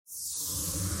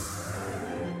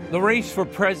The race for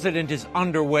president is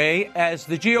underway as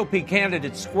the GOP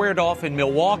candidates squared off in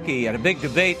Milwaukee at a big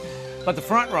debate. But the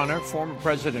frontrunner, former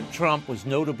President Trump, was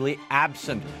notably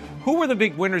absent. Who were the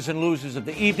big winners and losers of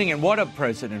the evening, and what of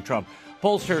President Trump?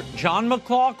 Pollster John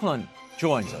McLaughlin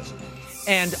joins us.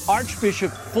 And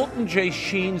Archbishop Fulton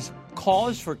Sheen's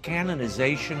cause for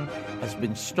canonization has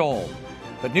been stalled.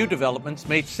 But new developments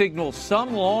may signal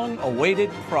some long-awaited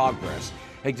progress.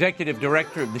 Executive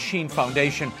Director of the Sheen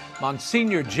Foundation,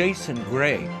 Msgr Jason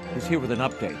Gray, is here with an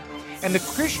update. And the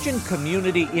Christian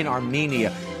community in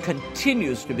Armenia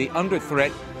continues to be under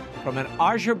threat from an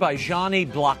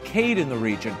Azerbaijani blockade in the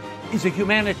region. Is a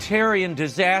humanitarian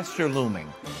disaster looming?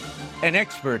 An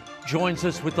expert joins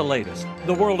us with the latest.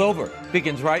 The World Over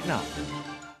begins right now.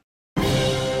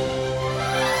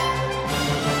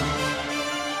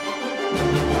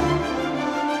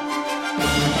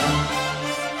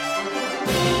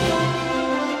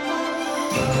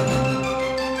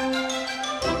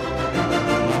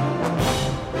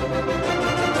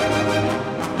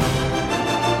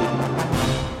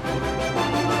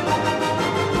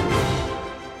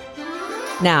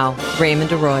 Now,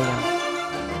 Raymond Arroyo.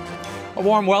 A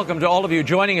warm welcome to all of you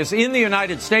joining us in the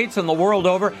United States and the world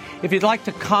over. If you'd like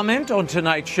to comment on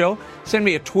tonight's show, send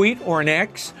me a tweet or an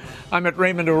X. I'm at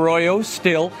Raymond Arroyo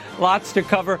still. Lots to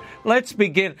cover. Let's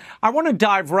begin. I want to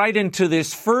dive right into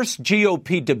this first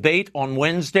GOP debate on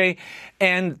Wednesday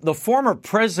and the former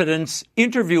president's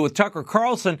interview with Tucker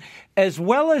Carlson, as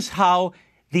well as how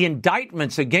the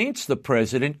indictments against the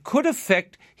president could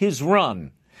affect his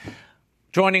run.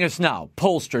 Joining us now,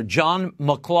 pollster John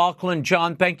McLaughlin.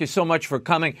 John, thank you so much for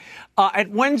coming. At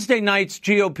Wednesday night's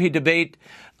GOP debate,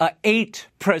 8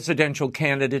 presidential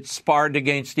candidates sparred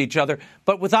against each other,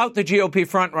 but without the GOP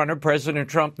frontrunner, President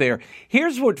Trump, there.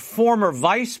 Here's what former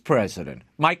Vice President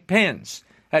Mike Pence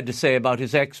had to say about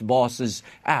his ex-boss's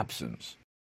absence.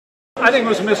 I think it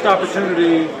was a missed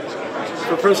opportunity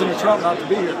for President Trump not to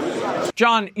be here.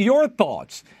 John, your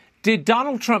thoughts. Did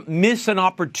Donald Trump miss an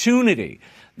opportunity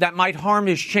that might harm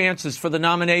his chances for the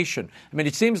nomination? I mean,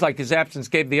 it seems like his absence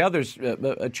gave the others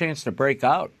a chance to break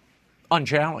out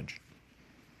unchallenged.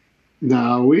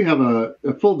 No, we have a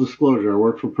full disclosure. I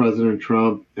work for President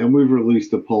Trump, and we've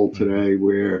released a poll today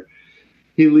where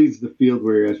he leads the field,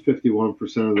 where he has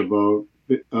 51% of the vote.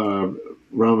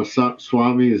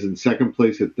 Ramaswamy is in second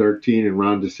place at 13%, and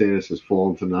Ron DeSantis has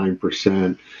fallen to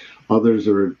 9%. Others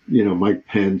are, Mike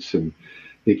Pence and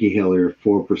Nikki Haley are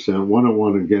 4%.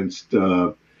 One-on-one against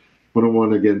Ron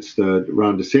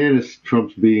DeSantis.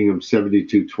 Trump's beating him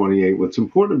 72-28. What's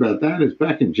important about that is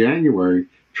back in January,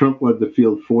 Trump led the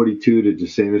field 42 to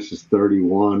DeSantis'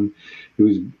 31. It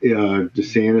was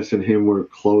DeSantis and him were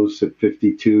close at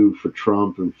 52 for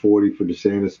Trump and 40 for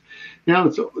DeSantis. Now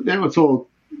it's all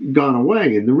gone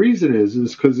away, and the reason is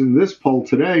because in this poll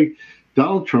today,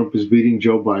 Donald Trump is beating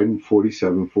Joe Biden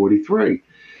 47-43,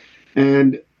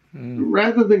 and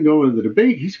rather than go into the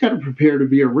debate, he's got to prepare to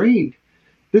be arraigned.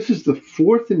 This is the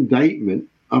 4th indictment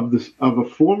of a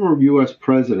former U.S.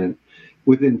 president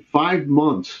within 5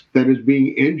 months that is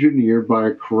being engineered by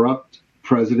a corrupt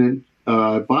President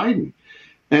Biden.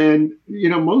 And,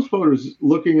 most voters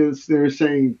looking at this, they're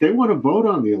saying they want to vote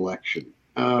on the election.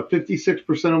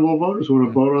 56% of all voters want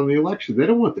to vote on the election. They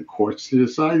don't want the courts to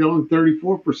decide, only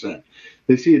 34%.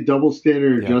 They see a double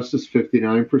standard of justice,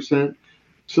 59%.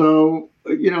 So,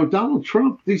 Donald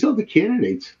Trump, these other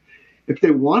candidates, if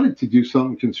they wanted to do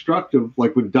something constructive,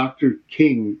 like when Dr.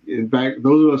 King, in fact,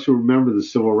 those of us who remember the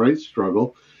civil rights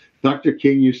struggle, Dr.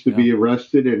 King used to be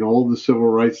arrested and all the civil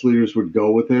rights leaders would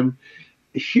go with him.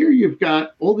 Here you've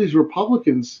got all these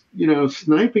Republicans,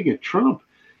 sniping at Trump.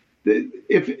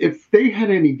 If they had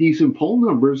any decent poll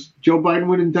numbers, Joe Biden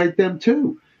would indict them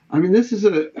too. I mean, this is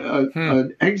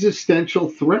an existential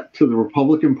threat to the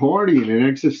Republican Party and an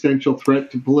existential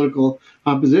threat to political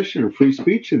opposition and free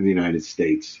speech in the United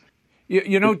States.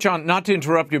 John, not to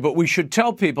interrupt you, but we should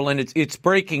tell people, and it's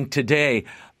breaking today,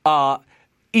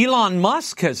 Elon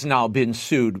Musk has now been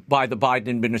sued by the Biden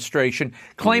administration,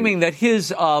 claiming that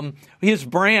his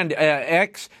brand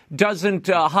X doesn't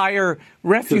hire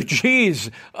refugees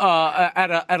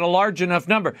at a large enough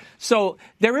number. So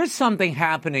there is something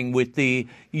happening with the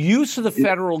use of the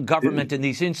federal government and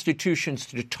these institutions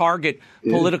to target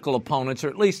political opponents, or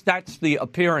at least that's the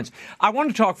appearance. I want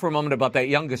to talk for a moment about that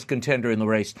youngest contender in the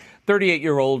race,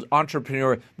 38-year-old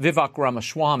entrepreneur Vivek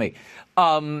Ramaswamy.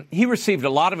 He received a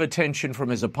lot of attention from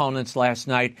his opponents last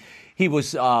night. He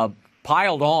was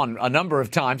piled on a number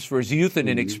of times for his youth and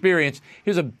inexperience.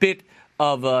 Here's a bit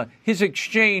of his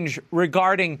exchange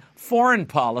regarding foreign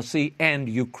policy and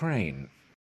Ukraine.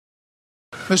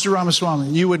 Mr. Ramaswamy,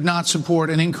 you would not support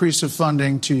an increase of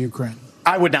funding to Ukraine?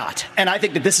 I would not. And I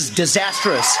think that this is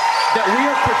disastrous, that we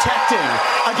are protecting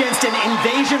against an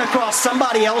invasion across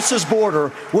somebody else's border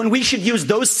when we should use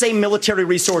those same military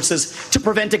resources to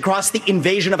prevent across the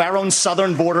invasion of our own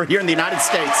southern border here in the United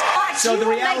States. So the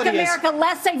reality make America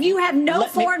less safe. You have no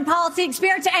foreign policy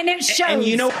experience, and it shows. And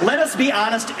you know, let us be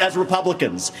honest as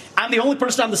Republicans. I'm the only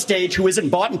person on the stage who isn't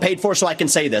bought and paid for, so I can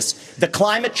say this. The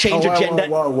climate change agenda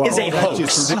is a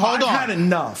hoax. Hold on. I've had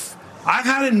enough. I've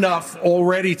had enough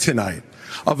already tonight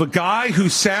of a guy who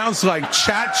sounds like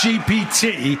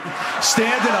ChatGPT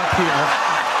standing up here.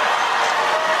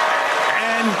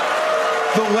 And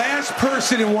the last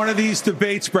person in one of these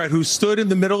debates, Brett, who stood in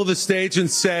the middle of the stage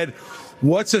and said,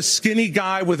 "What's a skinny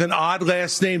guy with an odd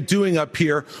last name doing up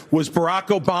here?" was Barack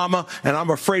Obama, and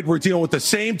I'm afraid we're dealing with the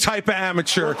same type of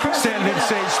amateur standing on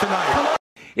stage tonight.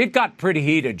 It got pretty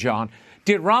heated, John.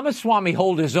 Did Ramaswamy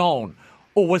hold his own,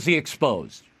 or was he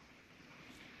exposed?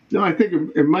 No, I think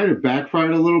it might have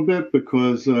backfired a little bit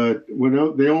because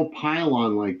when they all pile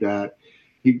on like that,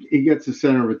 he gets the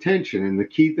center of attention. And the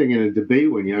key thing in a debate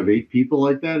when you have 8 people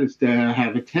like that is to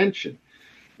have attention.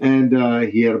 And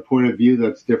he had a point of view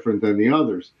that's different than the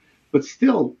others. But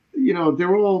still, you know,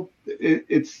 they're all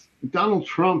it's Donald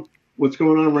Trump. What's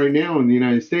going on right now in the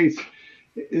United States?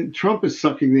 Trump is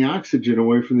sucking the oxygen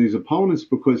away from these opponents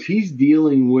because he's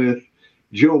dealing with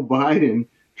Joe Biden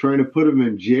trying to put him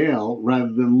in jail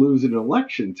rather than lose an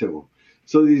election to him.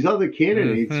 So these other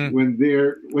candidates, when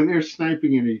they're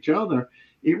sniping at each other,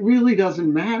 it really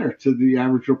doesn't matter to the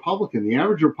average Republican. The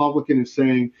average Republican is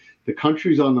saying the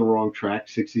country's on the wrong track.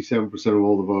 67% of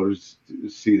all the voters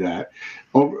see that.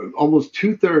 Almost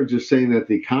 2/3 are saying that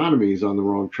the economy is on the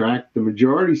wrong track. The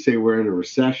majority say we're in a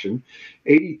recession.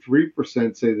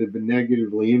 83% say they've been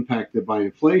negatively impacted by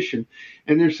inflation.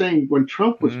 And they're saying when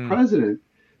Trump was president,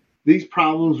 these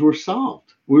problems were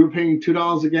solved. We were paying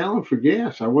 $2 a gallon for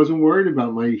gas. I wasn't worried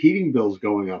about my heating bills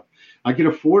going up. I could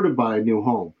afford to buy a new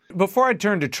home. Before I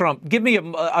turn to Trump, give me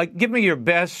your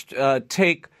best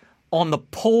take on the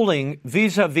polling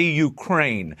vis-a-vis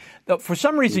Ukraine. For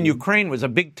some reason, Ukraine was a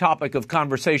big topic of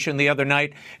conversation the other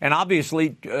night, and obviously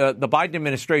the Biden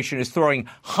administration is throwing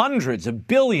hundreds of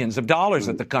billions of dollars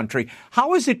at the country.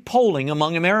 How is it polling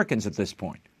among Americans at this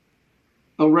point?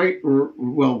 Oh, right.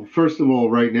 Well, first of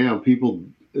all, right now, people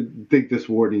think this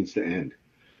war needs to end.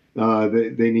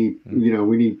 They need,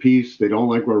 we need peace. They don't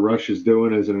like what Russia's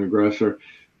doing as an aggressor.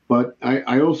 But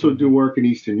I also do work in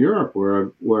Eastern Europe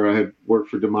where I have worked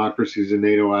for democracies and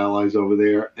NATO allies over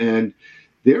there. And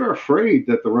they're afraid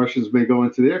that the Russians may go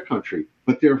into their country.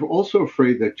 But they're also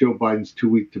afraid that Joe Biden's too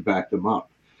weak to back them up.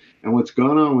 And what's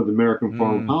gone on with American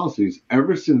foreign policies,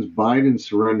 ever since Biden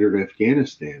surrendered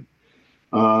Afghanistan,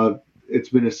 it's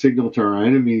been a signal to our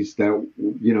enemies that,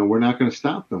 we're not going to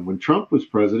stop them. When Trump was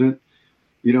president,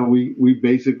 we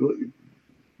basically,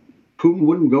 Putin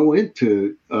wouldn't go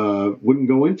into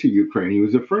Ukraine. He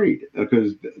was afraid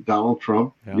because Donald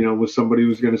Trump, was somebody who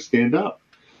was going to stand up.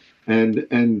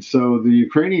 And so the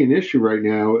Ukrainian issue right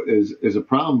now is a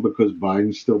problem because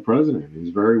Biden's still president. He's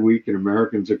very weak, and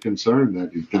Americans are concerned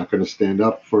that he's not going to stand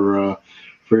up for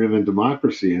freedom and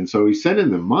democracy. And so he's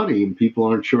sending them money, and people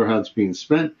aren't sure how it's being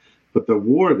spent. But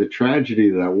the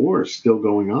tragedy of that war is still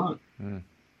going on.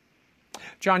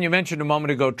 John, you mentioned a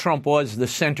moment ago Trump was the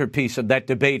centerpiece of that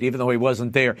debate, even though he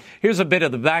wasn't there. Here's a bit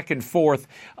of the back and forth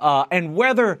and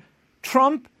whether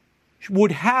Trump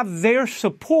would have their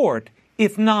support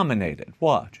if nominated.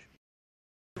 Watch.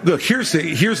 Look, here's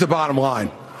the bottom line.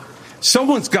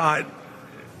 Someone's got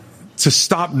to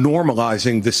stop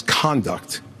normalizing this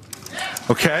conduct.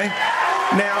 Okay?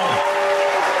 Now,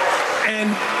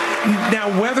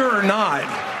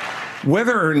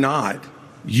 whether or not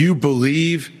you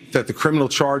believe that the criminal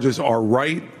charges are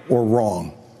right or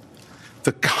wrong,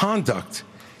 the conduct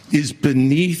is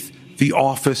beneath the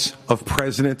office of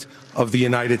President of the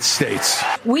United States.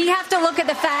 We have to look at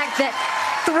the fact that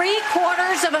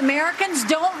 3/4 of Americans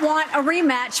don't want a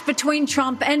rematch between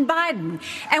Trump and Biden.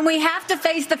 And we have to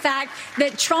face the fact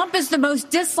that Trump is the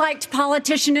most disliked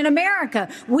politician in America.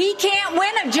 We can't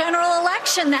win a general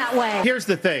election that way. Here's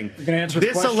the thing.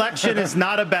 This election is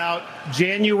not about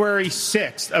January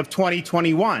 6th of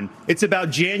 2021. It's about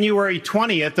January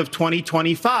 20th of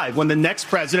 2025 when the next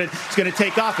president is going to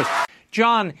take office.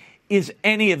 John, is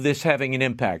any of this having an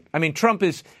impact? I mean, Trump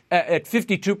is at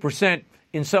 52%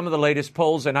 in some of the latest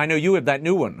polls, and I know you have that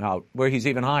new one out where he's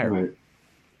even higher.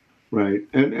 Right.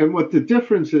 And what the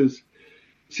difference is,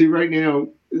 see, right now,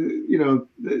 the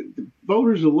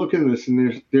voters are looking at this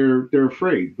and they're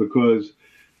afraid because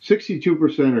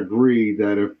 62% agree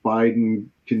that if Biden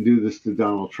can do this to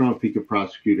Donald Trump, he could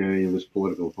prosecute any of his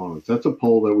political opponents. That's a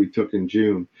poll that we took in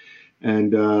June.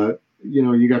 And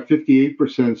you got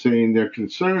 58% saying they're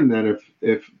concerned that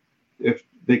if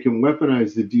they can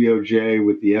weaponize the DOJ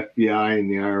with the FBI and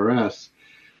the IRS,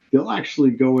 they'll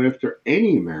actually go after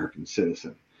any American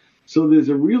citizen. So there's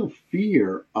a real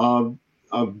fear of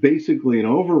basically an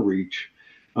overreach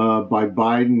by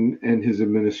Biden and his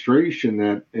administration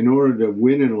that in order to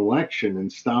win an election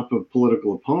and stop a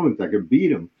political opponent that could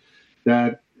beat him,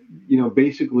 that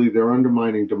basically they're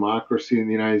undermining democracy in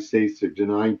the United States. They're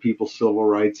denying people civil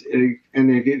rights, and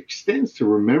it extends to,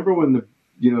 remember when the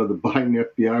Biden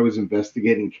FBI was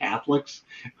investigating Catholics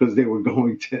because they were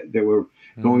going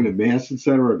to mass,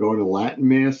 etc., or going to Latin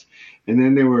mass, and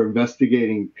then they were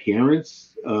investigating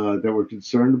parents that were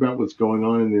concerned about what's going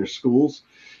on in their schools.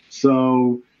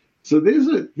 So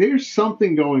there's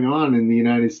something going on in the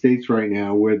United States right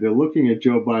now where they're looking at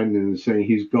Joe Biden and saying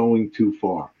he's going too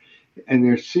far. And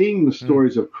they're seeing the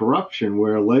stories of corruption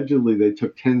where allegedly they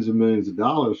took tens of millions of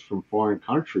dollars from foreign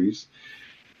countries.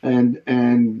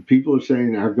 And people are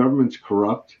saying our government's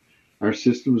corrupt, our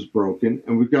system's broken,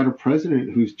 and we've got a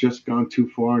president who's just gone too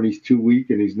far and he's too weak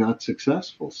and he's not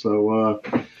successful. So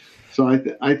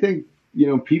I think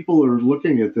people are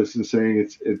looking at this and saying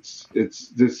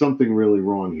there's something really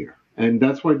wrong here, and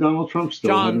that's why Donald Trump's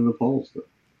still ahead in the polls.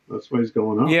 That's why he's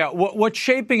going up. Yeah, what's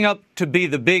shaping up to be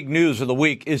the big news of the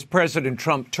week is President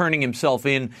Trump turning himself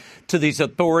in to these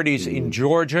authorities in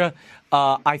Georgia.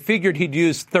 I figured he'd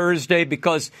use Thursday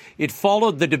because it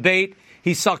followed the debate.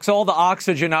 He sucks all the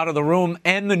oxygen out of the room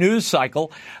and the news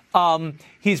cycle.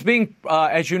 He's being,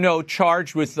 as you know,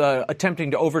 charged with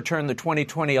attempting to overturn the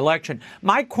 2020 election.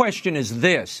 My question is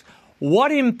this.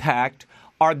 What impact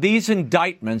are these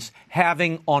indictments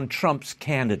having on Trump's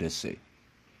candidacy?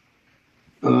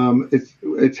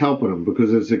 It's helping him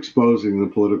because it's exposing the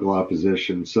political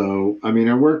opposition. So, I mean,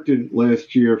 I worked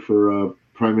last year for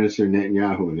Prime Minister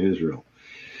Netanyahu in Israel,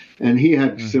 and he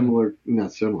had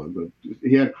not similar, but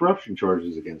he had corruption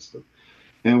charges against him.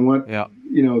 And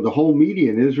the whole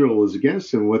media in Israel was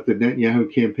against him. What the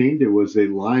Netanyahu campaign did was they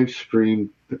live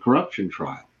streamed the corruption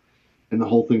trial, and the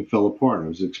whole thing fell apart. It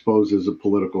was exposed as a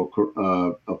political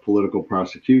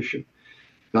prosecution.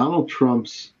 Donald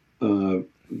Trump's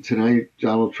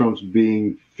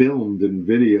being filmed and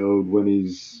videoed when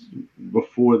he's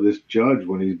before this judge,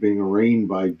 when he's being arraigned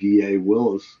by DA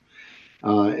Willis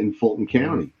in Fulton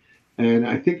County. And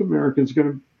I think Americans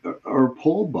are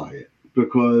appalled by it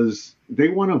because they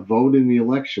want to vote in the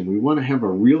election. We want to have a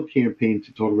real campaign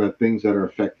to talk about things that are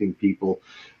affecting people,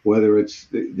 whether it's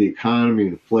the economy,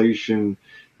 inflation,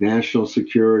 national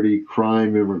security,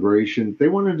 crime, immigration. They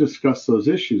want to discuss those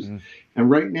issues. And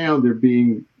right now they're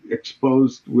being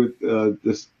exposed with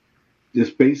this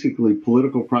basically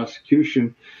political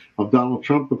prosecution of Donald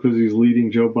Trump because he's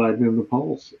leading Joe Biden in the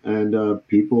polls, and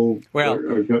people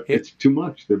it's too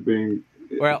much. They're being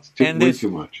way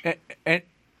too much.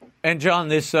 And John,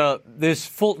 this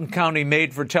Fulton County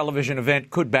made-for-television event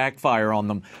could backfire on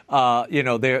them.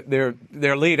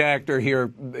 Their lead actor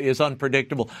here is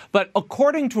unpredictable. But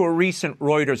according to a recent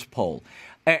Reuters poll,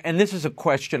 and this is a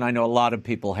question I know a lot of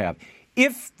people have.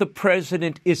 If the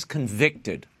president is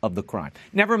convicted of the crime,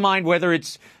 never mind whether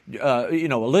it's,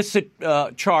 illicit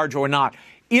charge or not,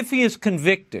 if he is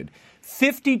convicted,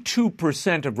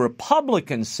 52% of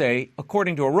Republicans say,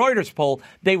 according to a Reuters poll,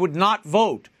 they would not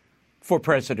vote for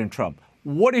President Trump.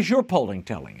 What is your polling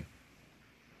telling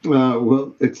you?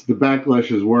 Well, it's the backlash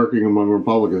is working among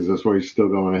Republicans. That's why he's still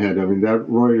going ahead. I mean, that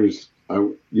Reuters, I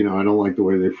don't like the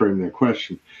way they frame that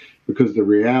question because the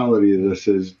reality of this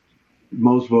is,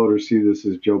 most voters see this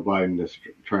as Joe Biden is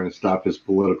trying to stop his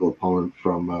political opponent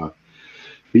from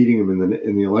beating him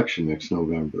in the election next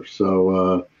November.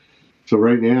 So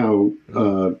right now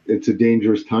it's a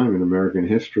dangerous time in American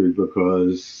history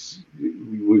because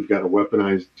we've got a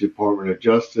weaponized Department of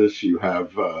Justice. You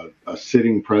have a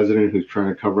sitting president who's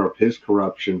trying to cover up his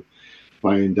corruption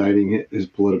by indicting his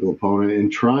political opponent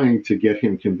and trying to get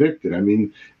him convicted. I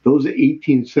mean, those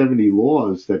 1870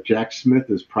 laws that Jack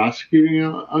Smith is prosecuting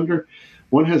under,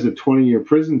 one has a 20-year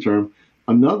prison term.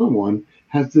 Another one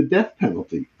has the death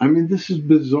penalty. I mean, this is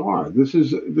bizarre. This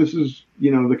is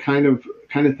the kind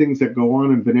of things that go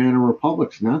on in banana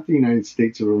republics, not the United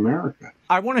States of America.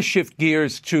 I want to shift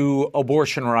gears to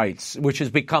abortion rights, which has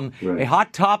become a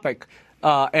hot topic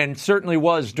and certainly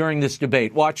was during this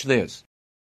debate. Watch this.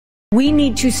 We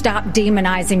need to stop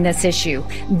demonizing this issue.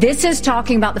 This is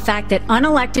talking about the fact that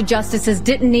unelected justices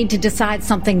didn't need to decide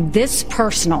something this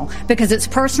personal, because it's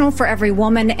personal for every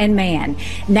woman and man.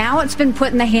 Now it's been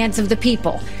put in the hands of the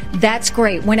people. That's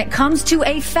great. When it comes to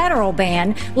a federal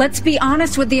ban, let's be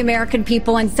honest with the American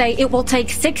people and say it will take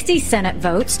 60 Senate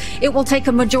votes. It will take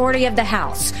a majority of the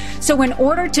House. So in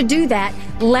order to do that,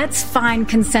 let's find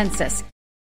consensus.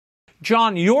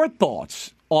 John, your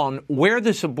thoughts on where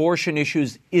this abortion issue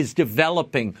is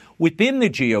developing within the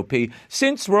GOP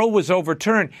since Roe was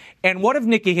overturned. And what of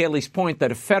Nikki Haley's point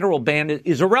that a federal ban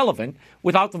is irrelevant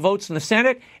without the votes in the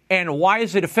Senate? And why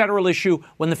is it a federal issue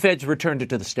when the feds returned it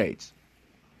to the states?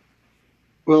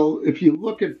 Well, if you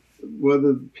look at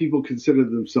whether people consider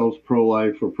themselves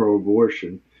pro-life or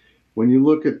pro-abortion, when you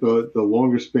look at the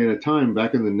longer span of time,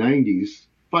 back in the 90s,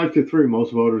 5-3,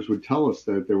 most voters would tell us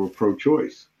that they were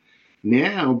pro-choice.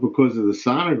 Now, because of the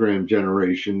sonogram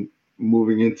generation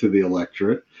moving into the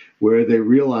electorate, where they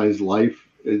realize life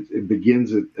it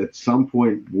begins at some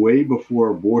point way before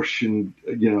abortion,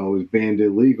 is banned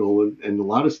illegal. And a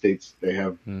lot of states, they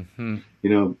have,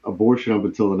 abortion up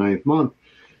until the 9th month.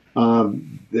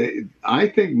 I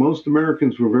think most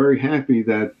Americans were very happy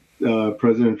that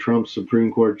President Trump's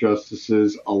Supreme Court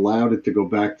justices allowed it to go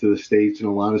back to the states, and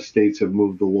a lot of states have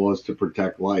moved the laws to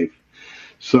protect life.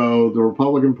 So the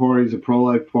Republican Party is a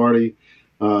pro-life party.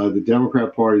 The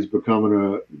Democrat Party is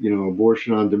becoming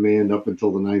abortion on demand up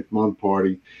until the 9th month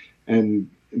party, and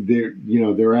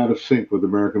they're out of sync with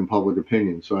American public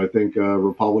opinion. So I think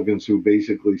Republicans who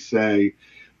basically say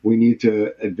we need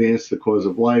to advance the cause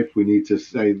of life, we need to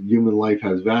say human life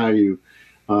has value,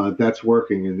 that's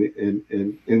working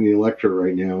in the electorate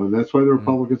right now, and that's why the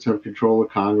Republicans have control of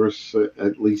Congress,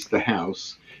 at least the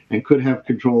House, and could have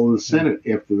control of the Senate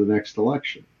after the next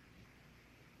election.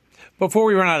 Before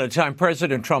we run out of time,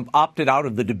 President Trump opted out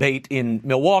of the debate in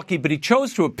Milwaukee, but he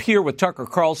chose to appear with Tucker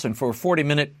Carlson for a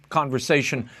 40-minute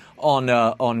conversation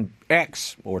on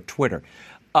X or Twitter.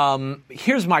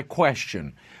 Here's my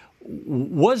question.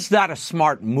 Was that a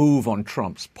smart move on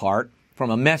Trump's part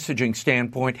from a messaging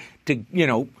standpoint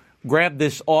to, grab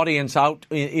this audience out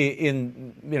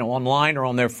in online or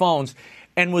on their phones?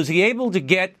 And was he able to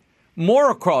get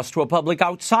more across to a public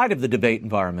outside of the debate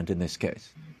environment in this case?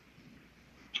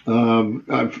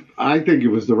 I think it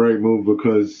was the right move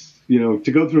because,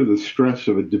 to go through the stress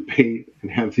of a debate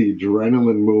and have the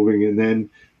adrenaline moving and then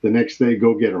the next day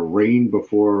go get arraigned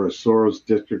before a Soros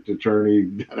district attorney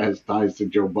that has ties to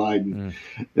Joe Biden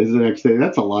is the next day.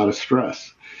 That's a lot of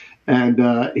stress. And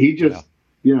he just,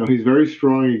 he's very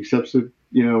strong. He accepts it.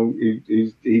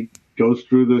 He goes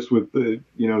through this with,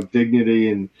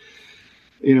 dignity and,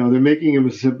 they're making him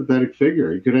a sympathetic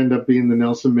figure. He could end up being the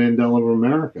Nelson Mandela of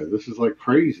America. This is like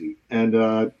crazy. And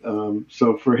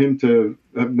so for him to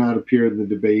have not appeared in the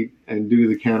debate and do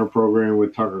the counter program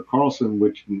with Tucker Carlson,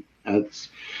 which as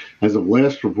of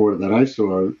last report that I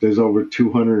saw, there's over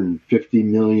 250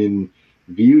 million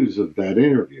views of that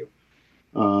interview,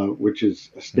 which is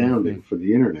astounding for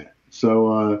the internet.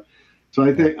 So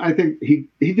I think he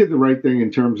did the right thing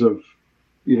in terms of,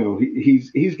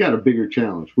 he's got a bigger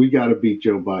challenge. We got to beat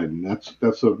Joe Biden.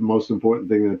 That's the most important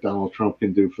thing that Donald Trump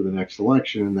can do for the next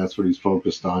election, and that's what he's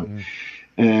focused on.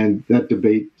 And that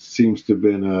debate seems to have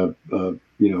been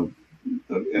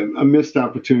a missed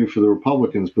opportunity for the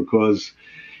Republicans, because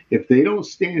if they don't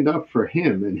stand up for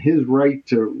him and his right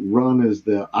to run as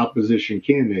the opposition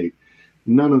candidate,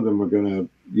 none of them are going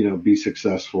to be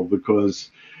successful, because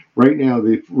right now,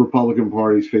 the Republican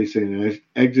Party is facing an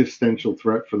existential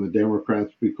threat from the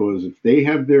Democrats, because if they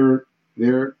have their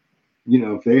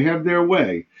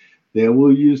way, they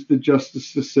will use the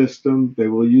justice system, they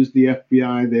will use the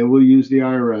FBI, they will use the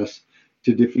IRS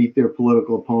to defeat their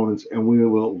political opponents, and we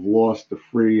will have lost a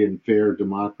free and fair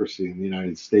democracy in the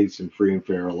United States and free and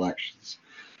fair elections.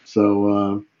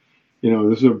 So,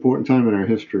 this is an important time in our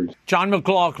history. John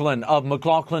McLaughlin of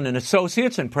McLaughlin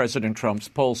Associates and President Trump's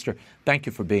pollster, thank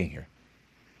you for being here.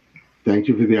 Thank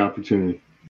you for the opportunity.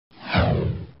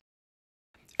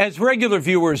 As regular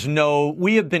viewers know,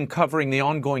 we have been covering the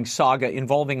ongoing saga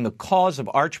involving the cause of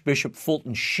Archbishop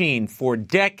Fulton Sheen for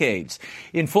decades.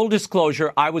 In full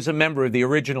disclosure, I was a member of the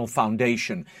original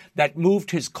foundation that moved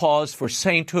his cause for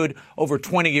sainthood over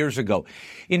 20 years ago.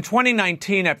 In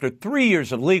 2019, after 3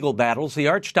 years of legal battles, the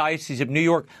Archdiocese of New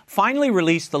York finally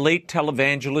released the late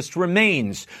televangelist's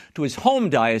remains to his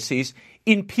home diocese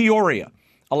in Peoria,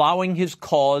 allowing his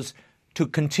cause to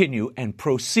continue and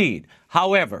proceed.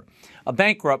 However, a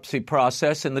bankruptcy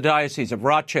process in the Diocese of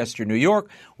Rochester, New York,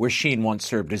 where Sheen once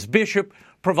served as bishop,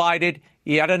 provided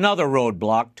yet another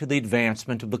roadblock to the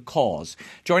advancement of the cause.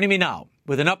 Joining me now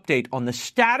with an update on the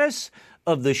status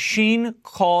of the Sheen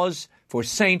Cause for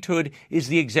Sainthood is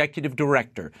the executive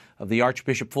director of the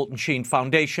Archbishop Fulton Sheen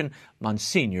Foundation,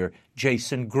 Monsignor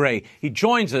Jason Gray. He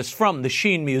joins us from the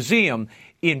Sheen Museum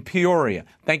in Peoria.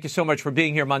 Thank you so much for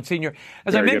being here, Monsignor.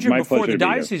 As I mentioned before, the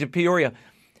Diocese of Peoria,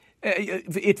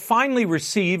 it finally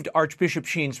received Archbishop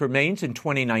Sheen's remains in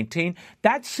 2019.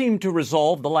 That seemed to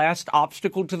resolve the last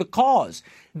obstacle to the cause.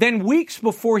 Then weeks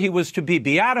before he was to be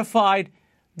beatified,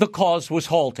 the cause was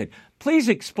halted. Please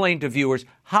explain to viewers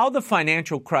how the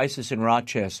financial crisis in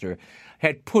Rochester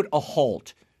had put a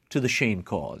halt to the Sheen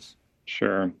cause.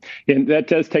 Sure. And that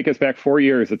does take us back 4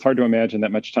 years. It's hard to imagine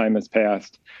that much time has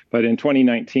passed. But in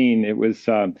 2019, it was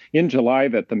in July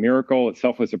that the miracle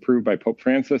itself was approved by Pope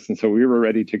Francis. And so we were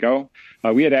ready to go.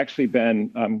 We had actually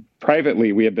been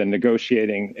privately, we had been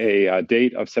negotiating a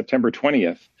date of September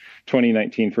 20th,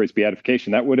 2019 for his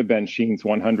beatification. That would have been Sheen's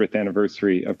 100th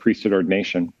anniversary of priesthood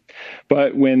ordination.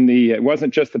 But when it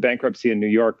wasn't just the bankruptcy in New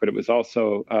York, but it was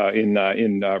also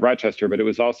in Rochester, but it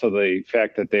was also the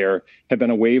fact that there had been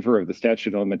a waiver of the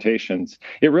statute of limitations.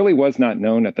 It really was not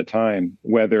known at the time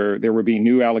whether there would be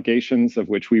new allegations of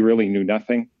which we really knew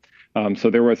nothing. So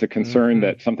there was a concern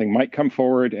that something might come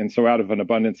forward. And so out of an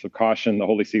abundance of caution, the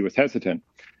Holy See was hesitant.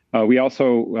 We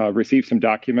also received some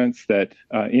documents that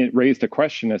raised a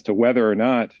question as to whether or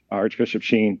not Archbishop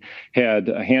Sheen had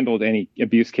handled any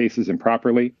abuse cases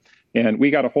improperly. And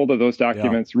we got a hold of those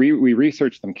documents. We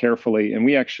researched them carefully. And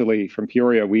we actually, from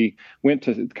Peoria, we went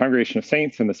to the Congregation of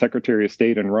Saints and the Secretary of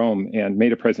State in Rome and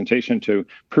made a presentation to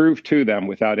prove to them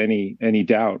without any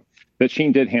doubt that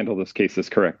Sheen did handle those cases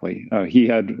correctly. He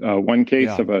had one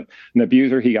case of an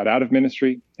abuser. He got out of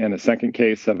ministry, and a second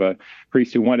case of a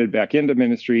priest who wanted back into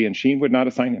ministry, and Sheen would not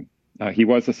assign him. He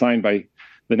was assigned by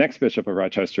the next bishop of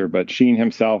Rochester, but Sheen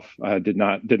himself did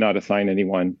not assign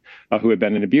anyone who had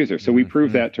been an abuser. So we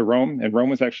proved that to Rome, and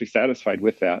Rome was actually satisfied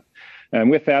with that. And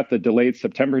with that, the delayed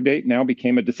September date now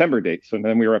became a December date. So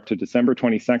then we were up to December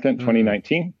 22nd,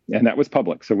 2019, and that was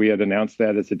public. So we had announced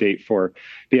that as a date for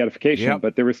beatification.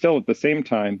 But there was still at the same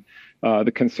time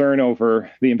the concern over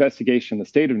the investigation the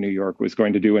state of New York was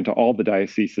going to do into all the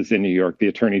dioceses in New York. The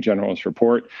Attorney General's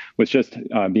report was just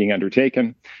being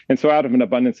undertaken. And so out of an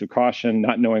abundance of caution,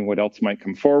 not knowing what else might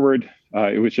come forward,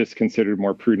 it was just considered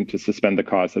more prudent to suspend the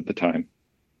cause at the time.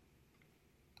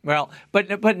 Well,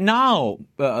 but now,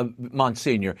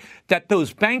 Monsignor, that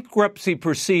those bankruptcy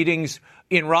proceedings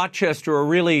in Rochester are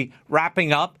really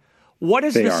wrapping up, what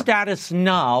is the status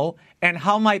now, and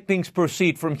how might things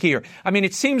proceed from here? I mean,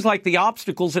 it seems like the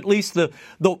obstacles, at least the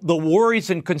worries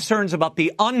and concerns about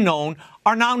the unknown,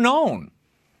 are now known.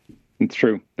 It's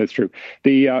true. That's true.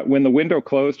 When the window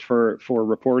closed for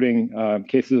reporting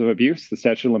cases of abuse, the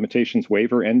statute of limitations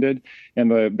waiver ended, and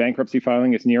the bankruptcy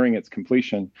filing is nearing its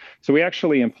completion. So we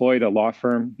actually employed a law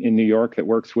firm in New York that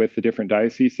works with the different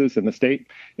dioceses in the state,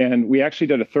 and we actually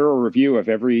did a thorough review of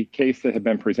every case that had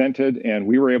been presented, and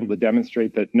we were able to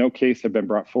demonstrate that no case had been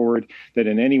brought forward that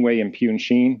in any way impugned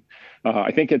Sheen.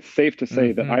 I think it's safe to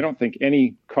say that I don't think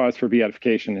any cause for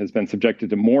beatification has been subjected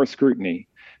to more scrutiny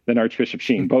than Archbishop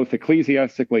Sheen, both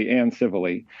ecclesiastically and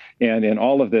civilly. And in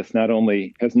all of this, not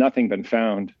only has nothing been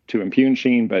found to impugn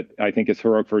Sheen, but I think his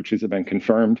heroic virtues have been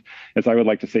confirmed. As I would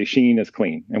like to say, Sheen is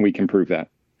clean, and we can prove that.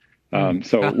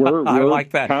 So we're I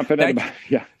like that. Confident about,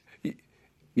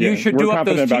 You should do up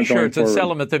those T-shirts and sell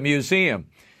them at the museum.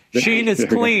 Sheen is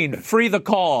clean, free the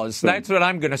cause. That's what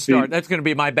I'm going to start. That's going to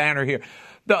be my banner here.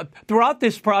 Throughout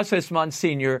this process,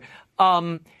 Monsignor,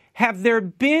 have there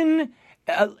been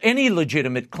any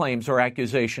legitimate claims or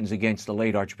accusations against the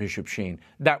late Archbishop Sheen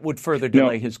that would further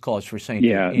delay his cause for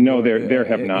sainthood? There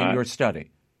have not. In your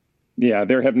study? Yeah,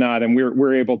 there have not, and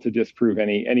we're able to disprove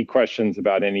any questions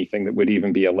about anything that would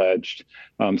even be alleged.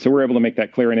 So we're able to make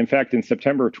that clear. And in fact, in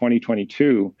September of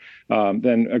 2022,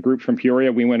 then a group from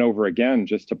Peoria, we went over again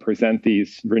just to present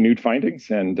these renewed findings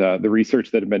and the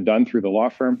research that had been done through the law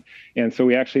firm. And so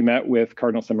we actually met with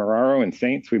Cardinal Semeraro and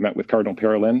Saints. We met with Cardinal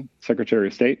Parolin, Secretary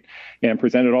of State, and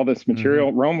presented all this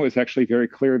material. Rome was actually very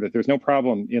clear that there's no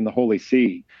problem in the Holy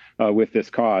See with this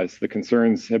cause. The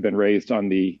concerns have been raised on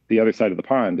the other side of the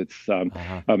pond. It's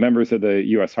members of the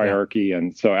U.S. hierarchy.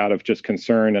 And so out of just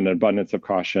concern and abundance of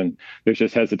caution, there's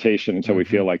just hesitation until we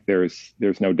feel like there's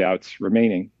no doubts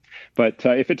remaining. But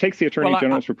if it takes the Attorney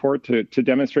General's report to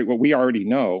demonstrate what we already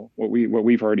know, what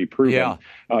we've already proven,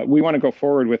 we want to go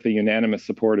forward with the unanimous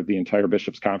support of the entire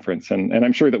Bishops' Conference. And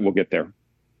I'm sure that we'll get there.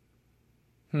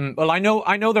 Well, I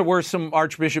know there were some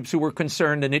archbishops who were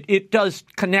concerned, and it does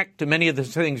connect to many of the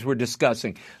things we're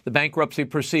discussing, the bankruptcy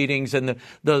proceedings and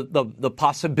the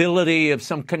possibility of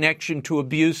some connection to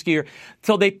abuse here.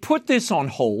 So they put this on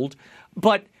hold.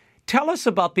 But Tell us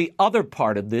about the other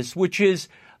part of this, which is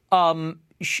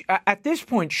at this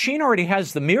point, Sheen already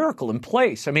has the miracle in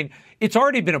place. I mean, it's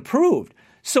already been approved.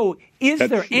 So is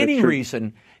there any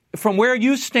reason from where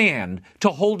you stand to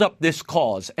hold up this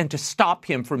cause and to stop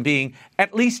him from being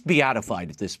at least beatified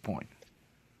at this point?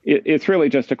 It's really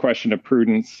just a question of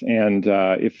prudence. And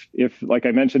if, like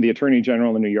I mentioned, the Attorney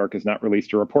General in New York has not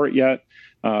released a report yet,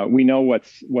 we know what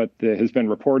has been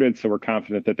reported, so we're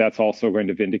confident that that's also going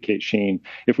to vindicate Sheen.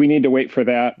 If we need to wait for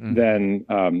that, then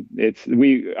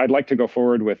I'd like to go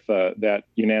forward with that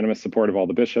unanimous support of all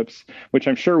the bishops, which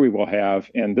I'm sure we will have,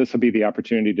 and this will be the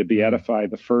opportunity to beatify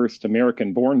the first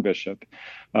American-born bishop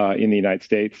in the United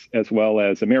States, as well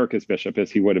as America's bishop,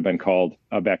 as he would have been called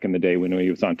back in the day when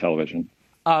he was on television.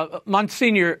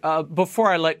 Monsignor,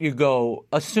 before I let you go,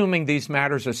 assuming these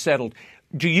matters are settled,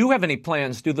 do you have any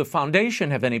plans, do the foundation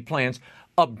have any plans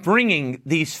of bringing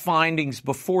these findings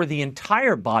before the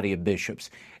entire body of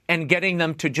bishops and getting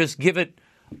them to just give it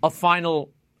a final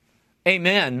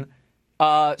amen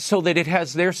so that it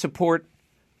has their support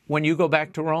when you go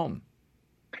back to Rome?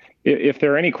 If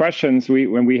there are any questions,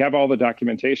 when we have all the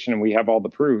documentation and we have all the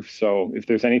proof, so if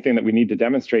there's anything that we need to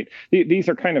demonstrate, these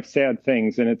are kind of sad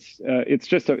things, and it's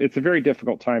a very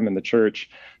difficult time in the church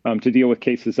to deal with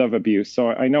cases of abuse. So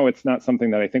I know it's not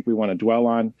something that I think we want to dwell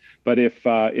on, but if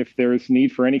there's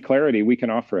need for any clarity, we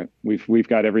can offer it. We've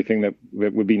got everything that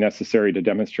would be necessary to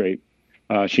demonstrate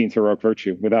Sheen's heroic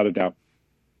virtue, without a doubt.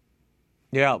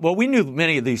 Yeah, well, we knew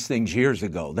many of these things years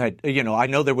ago. That, I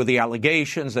know there were the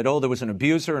allegations that, there was an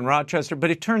abuser in Rochester,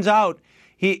 but it turns out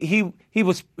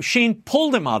Sheen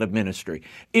pulled him out of ministry.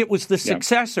 It was the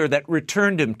successor that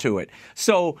returned him to it.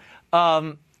 So,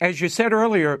 as you said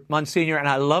earlier, Monsignor, and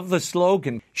I love the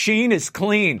slogan, Sheen is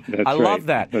clean. I love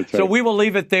that. That's right. So we will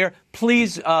leave it there.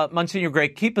 Please, Monsignor Gray,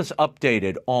 keep us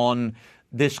updated on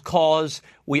this cause.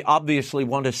 We obviously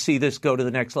want to see this go to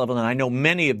the next level. And I know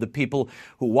many of the people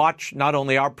who watch not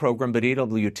only our program, but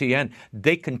EWTN,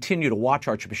 they continue to watch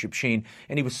Archbishop Sheen.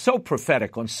 And he was so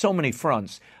prophetic on so many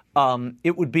fronts.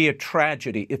 It would be a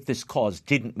tragedy if this cause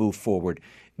didn't move forward,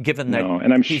 given that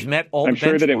he's met all the benchmarks. I'm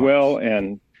sure that it will.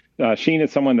 And Sheen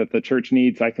is someone that the church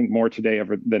needs, I think, more today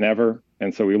than ever.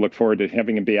 And so we look forward to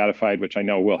having him beatified, which I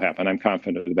know will happen. I'm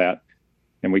confident of that.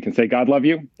 And we can say, God love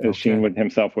you, as Sheen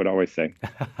himself would always say.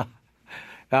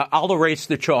 I'll erase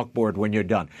the chalkboard when you're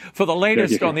done. For the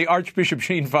latest on the Archbishop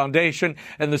Sheen Foundation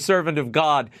and the Servant of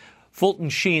God, Fulton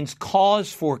Sheen's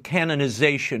cause for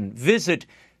canonization, visit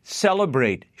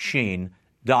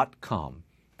celebratesheen.com.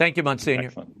 Thank you, Monsignor.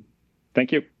 Excellent.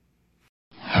 Thank you.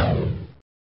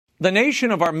 The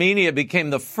nation of Armenia became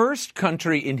the first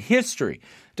country in history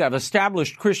to have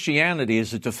established Christianity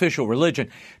as its official religion.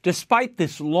 Despite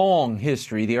this long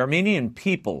history, the Armenian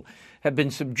people have been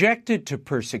subjected to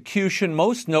persecution,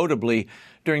 most notably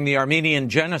during the Armenian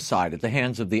genocide at the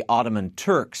hands of the Ottoman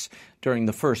Turks during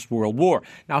the First World War.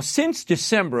 Now, since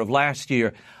December of last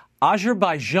year,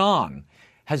 Azerbaijan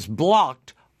has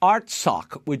blocked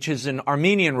Artsakh, which is an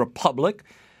Armenian republic,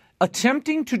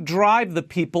 attempting to drive the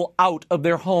people out of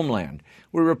their homeland.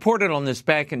 We reported on this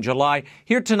back in July.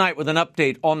 Here tonight with an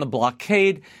update on the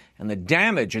blockade and the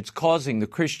damage it's causing the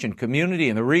Christian community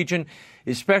in the region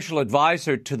is Special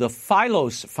Advisor to the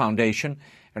Philos Foundation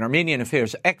and Armenian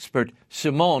affairs expert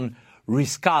Simone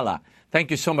Rizkallah. Thank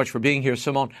you so much for being here,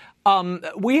 Simone.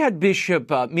 We had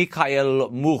Bishop Mikhail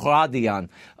Muradian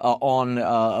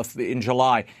in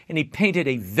July, and he painted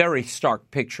a very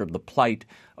stark picture of the plight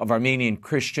of Armenian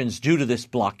Christians due to this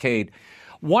blockade.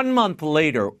 1 month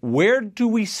later, where do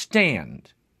we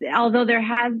stand? Although there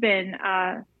has been,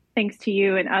 thanks to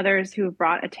you and others who have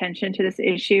brought attention to this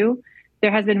issue,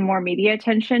 there has been more media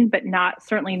attention, but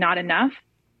certainly not enough.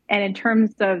 And in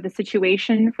terms of the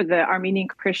situation for the Armenian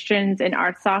Christians in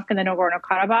Artsakh and the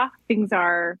Nagorno-Karabakh, things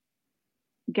they're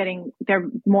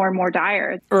more and more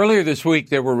dire. Earlier this week,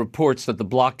 there were reports that the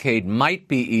blockade might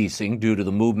be easing due to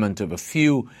the movement of a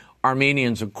few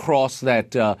Armenians across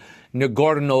that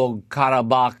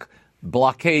Nagorno-Karabakh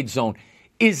blockade zone.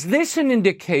 Is this an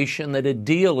indication that a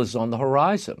deal is on the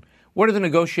horizon? What are the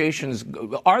negotiations?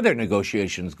 Are there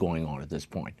negotiations going on at this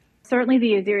point? Certainly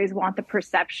the Azeris want the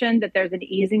perception that there's an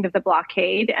easing of the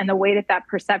blockade. And the way that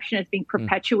perception is being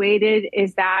perpetuated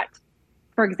is that,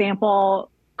 for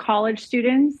example, college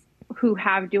students who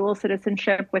have dual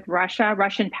citizenship with Russia,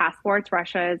 Russian passports,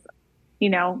 Russia is,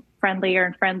 friendlier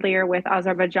and friendlier with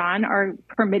Azerbaijan, are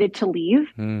permitted to leave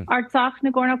Artsakh,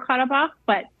 Nagorno-Karabakh,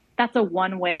 but that's a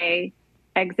one-way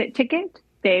exit ticket.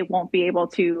 They won't be able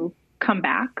to come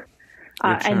back.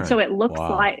 And so it looks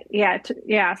like,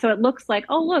 so it looks like,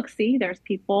 oh, look, see, there's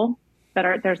people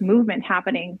there's movement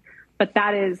happening. But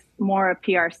that is more a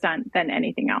PR stunt than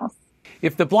anything else.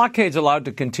 If the blockade's allowed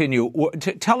to continue,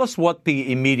 tell us what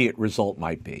the immediate result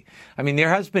might be. I mean, there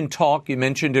has been talk, you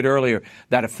mentioned it earlier,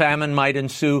 that a famine might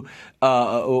ensue.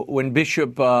 When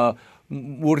Bishop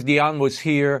Murdian was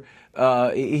here,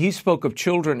 he spoke of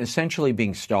children essentially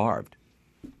being starved.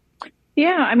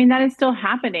 Yeah, I mean, that is still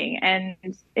happening, and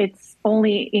it's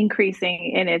only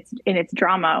increasing in its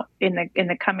drama in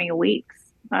the coming weeks.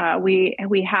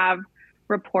 We have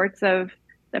reports of,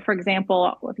 for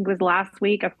example, I think it was last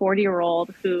week, a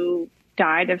 40-year-old who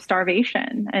died of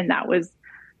starvation, and that was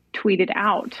tweeted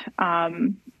out.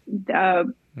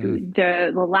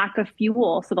 The lack of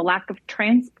fuel, so the lack of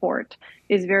transport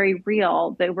is very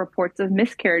real. The reports of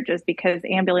miscarriages because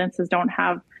ambulances don't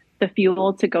have the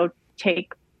fuel to go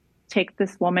take the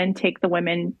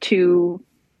women to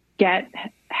get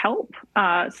help.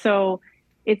 So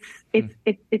it's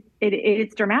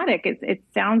dramatic. It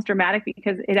sounds dramatic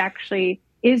because it actually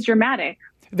is dramatic.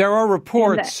 There are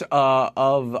reports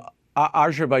of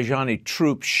Azerbaijani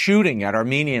troops shooting at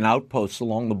Armenian outposts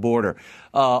along the border.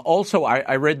 Also,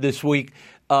 I read this week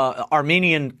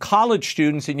Armenian college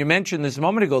students, and you mentioned this a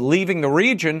moment ago, leaving the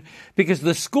region because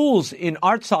the schools in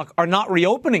Artsakh are not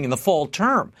reopening in the fall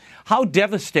term. How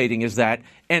devastating is that?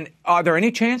 And are there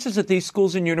any chances that these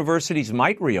schools and universities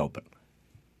might reopen?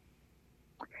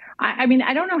 I mean,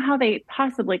 I don't know how they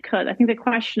possibly could. I think the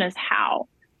question is how.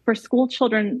 For school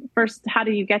children, first, how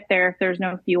do you get there if there's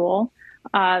no fuel?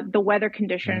 The weather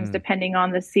conditions, depending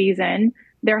on the season.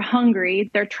 They're hungry.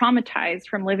 They're traumatized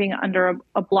from living under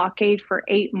a blockade for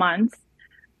 8 months.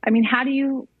 I mean, how do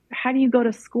you go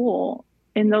to school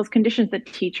in those conditions? The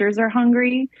teachers are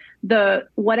hungry.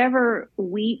 Whatever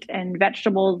wheat and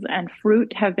vegetables and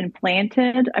fruit have been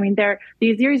planted. I mean, the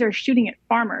Azeris are shooting at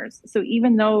farmers. So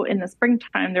even though in the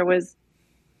springtime there was,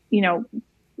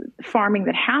 farming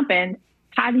that happened,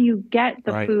 how do you get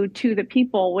the food to the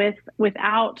people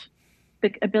without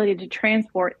the ability to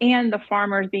transport and the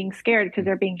farmers being scared because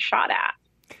they're being shot at?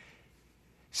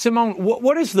 Simone,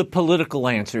 what is the political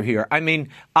answer here? I mean,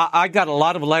 I got a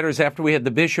lot of letters after we had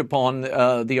the bishop on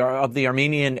of the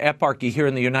Armenian eparchy here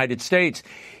in the United States.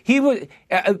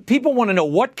 People want to know,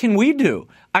 what can we do?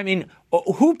 I mean,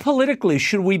 who politically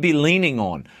should we be leaning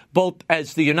on, both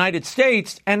as the United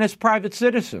States and as private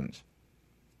citizens?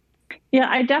 Yeah,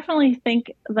 I definitely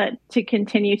think that to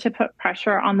continue to put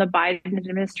pressure on the Biden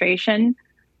administration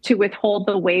to withhold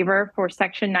the waiver for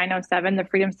Section 907, the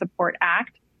Freedom Support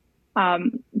Act,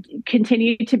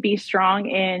 continue to be strong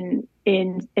in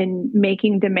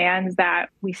making demands that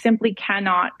we simply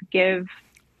cannot give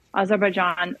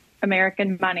Azerbaijan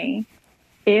American money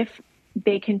if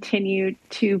they continue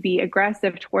to be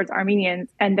aggressive towards Armenians.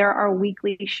 And there are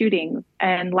weekly shootings.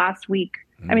 And last week,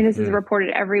 I mean, this is reported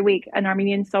every week, an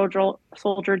Armenian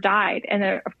soldier died. And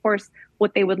of course,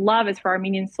 what they would love is for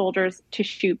Armenian soldiers to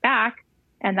shoot back.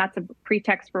 And that's a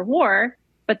pretext for war.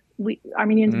 But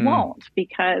Armenians won't,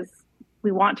 because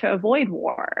we want to avoid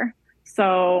war.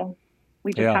 So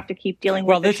we just have to keep dealing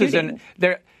with the shootings.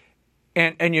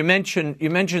 And you mentioned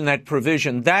that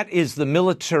provision. That is the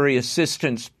military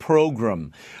assistance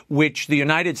program, which the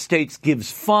United States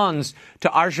gives funds to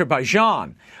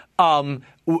Azerbaijan.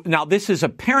 Now, this is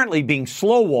apparently being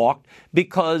slow-walked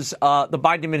because the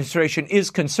Biden administration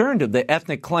is concerned of the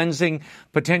ethnic cleansing,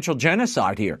 potential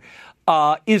genocide here.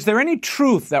 Is there any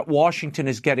truth that Washington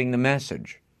is getting the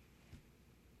message?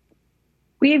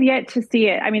 We have yet to see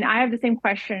it. I mean, I have the same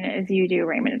question as you do,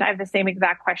 Raymond. I have the same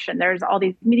exact question. There's all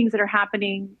these meetings that are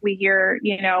happening. We hear,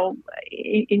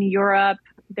 in Europe,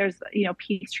 there's,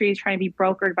 peace treaties trying to be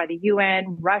brokered by the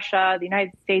UN, Russia, the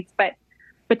United States. But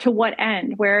to what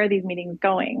end? Where are these meetings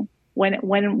going?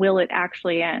 When will it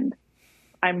actually end?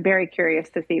 I'm very curious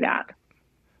to see that.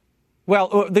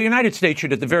 Well, the United States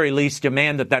should at the very least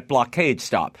demand that blockade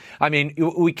stop. I mean,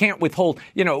 we can't withhold,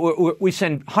 we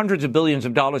send hundreds of billions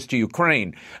of dollars to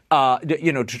Ukraine,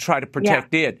 to try to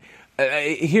protect it.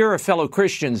 Here are fellow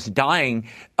Christians dying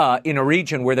in a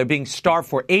region where they're being starved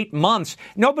for 8 months.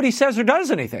 Nobody says or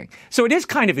does anything. So it is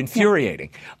kind of infuriating.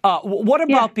 What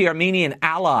about the Armenian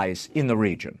allies in the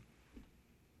region?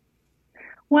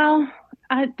 Well,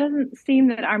 it doesn't seem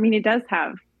that Armenia does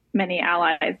have many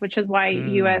allies, which is why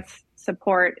U.S.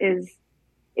 support is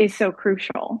so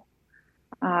crucial.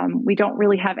 We don't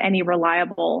really have any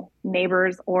reliable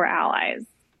neighbors or allies.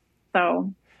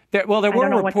 So, there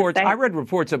were reports. I read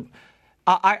reports of.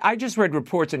 I just read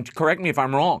reports, and correct me if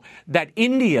I'm wrong, that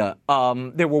India,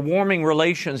 there were warming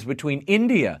relations between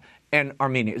India and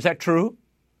Armenia. Is that true?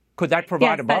 Could that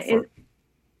provide a buffer?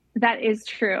 That is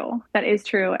true. That is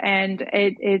true. And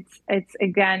it's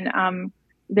again,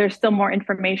 there's still more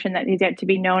information that needs yet to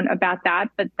be known about that,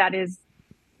 but that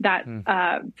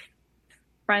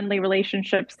friendly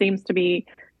relationship seems to be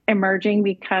emerging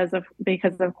because of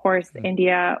course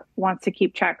India wants to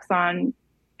keep checks on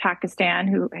Pakistan,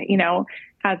 who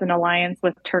has an alliance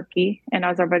with Turkey and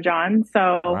Azerbaijan.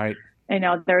 So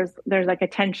there's like a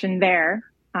tension there.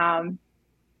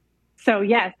 So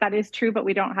yes, that is true, but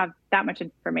we don't have that much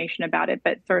information about it.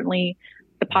 But certainly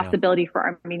the possibility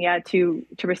for Armenia to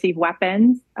receive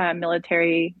weapons,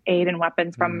 military aid and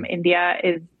weapons from India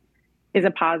is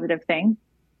a positive thing.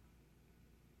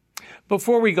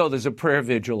 Before we go, there's a prayer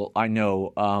vigil, I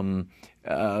know,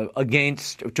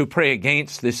 to pray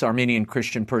against this Armenian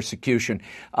Christian persecution.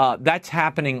 That's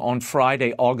happening on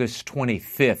Friday, August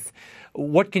 25th.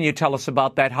 What can you tell us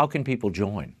about that? How can people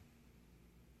join?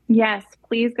 Yes,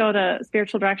 please go to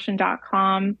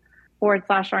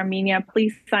spiritualdirection.com/Armenia.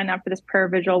 Please sign up for this prayer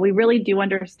vigil. We really do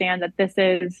understand that this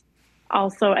is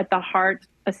also at the heart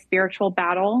a spiritual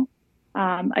battle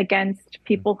against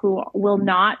people who will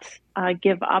not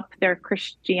give up their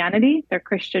Christianity, their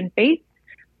Christian faith,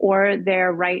 or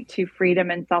their right to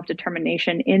freedom and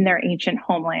self-determination in their ancient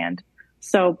homeland.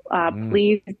 So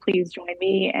please join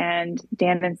me and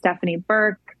Dan and Stephanie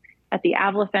Burke at the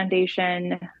Avila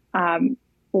Foundation, and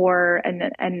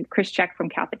Chris Check from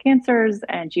Catholic Answers,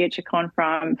 and Gia Chacon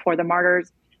for the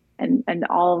Martyrs, and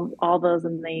all those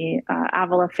in the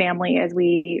Avila family, as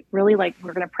we really we're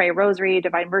going to pray Rosary,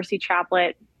 Divine Mercy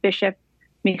Chaplet. Bishop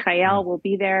Michael will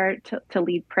be there to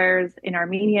lead prayers in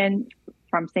Armenian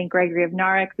from St. Gregory of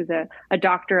Narek, who's a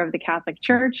doctor of the Catholic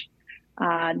Church,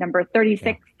 number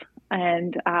 36.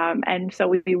 And so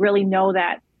we really know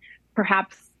that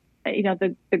perhaps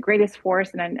the greatest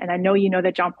force, and I know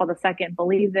that John Paul II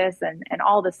believed this, and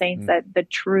all the saints, that the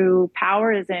true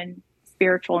power is in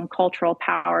spiritual and cultural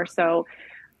power. So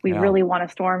we really want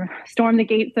to storm the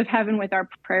gates of heaven with our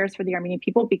prayers for the Armenian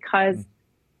people, because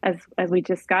as we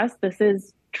discussed, this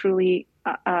is truly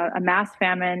a mass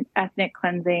famine, ethnic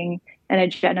cleansing, and a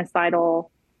genocidal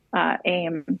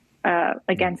aim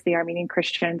against the Armenian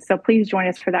Christians. So please join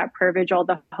us for that prayer vigil.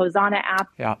 The Hosanna app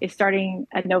is starting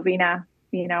a novena,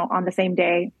 on the same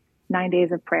day, 9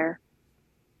 days of prayer.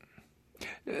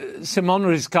 Simone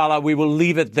Rizkallah, we will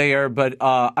leave it there, but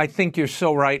I think you're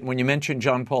so right when you mentioned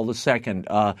John Paul II.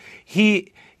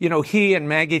 He and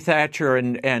Maggie Thatcher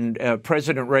and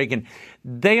President Reagan,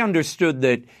 they understood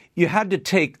that you had to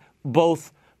take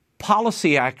both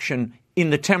policy action in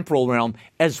the temporal realm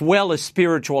as well as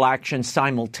spiritual action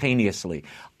simultaneously.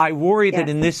 I worry that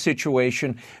in this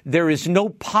situation, there is no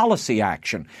policy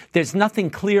action. There's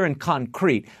nothing clear and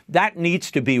concrete. That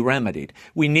needs to be remedied.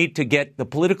 We need to get the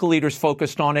political leaders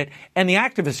focused on it, and the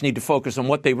activists need to focus on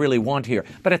what they really want here.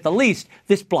 But at the least,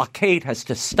 this blockade has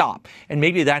to stop, and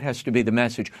maybe that has to be the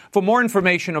message. For more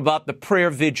information about the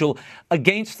prayer vigil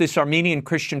against this Armenian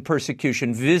Christian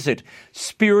persecution, visit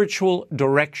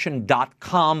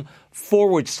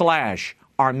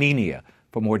spiritualdirection.com/Armenia.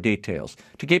 For more details.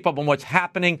 To keep up on what's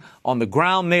happening on the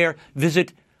ground there,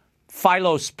 visit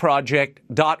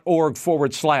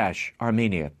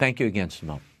philosproject.org/Armenia. Thank you again,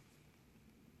 Simone.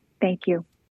 Thank you.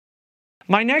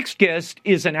 My next guest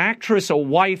is an actress, a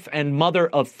wife, and mother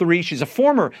of three. She's a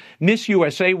former Miss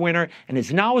USA winner and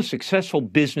is now a successful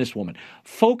businesswoman,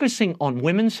 focusing on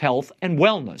women's health and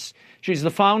wellness. She's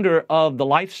the founder of the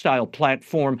lifestyle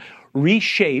platform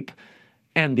Reshape,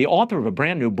 and the author of a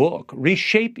brand new book,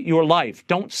 Reshape Your Life.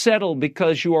 Don't settle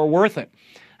because you are worth it.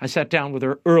 I sat down with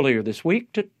her earlier this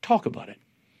week to talk about it.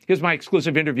 Here's my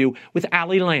exclusive interview with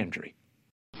Allie Landry.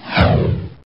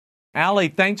 Allie,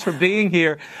 thanks for being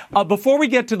here. Before we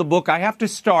get to the book, I have to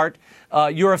start.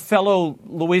 You're a fellow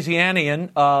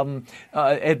Louisianian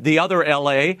at the other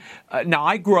L.A. Now,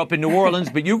 I grew up in New Orleans,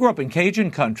 but you grew up in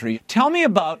Cajun country. Tell me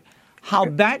about how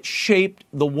that shaped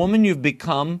the woman you've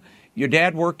become. Your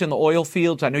dad worked in the oil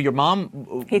fields. I know your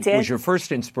mom was your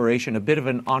first inspiration, a bit of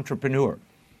an entrepreneur.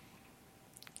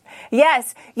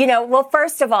 Yes. Well,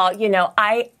 first of all,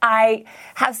 I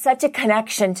have such a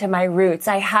connection to my roots.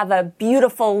 I have a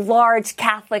beautiful, large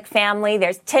Catholic family.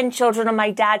 There's 10 children on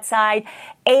my dad's side,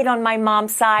 8 on my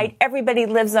mom's side. Everybody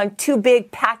lives on 2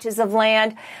 big patches of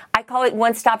land. I call it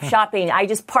one-stop shopping. I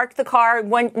just park the car,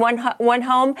 one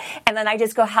home, and then I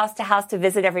just go house to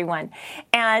visit everyone.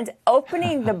 And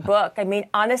opening the book,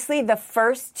 honestly, the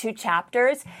first 2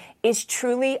 chapters is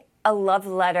truly a love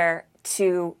letter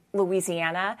to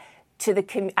Louisiana, to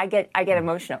the I get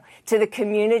emotional, to the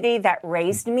community that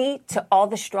raised me, to all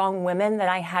the strong women that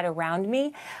I had around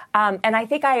me. And I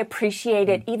think I appreciate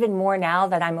it even more now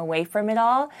that I'm away from it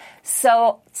all.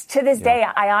 So to this day,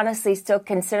 I honestly still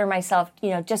consider myself,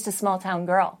 just a small town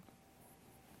girl.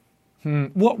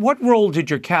 What role did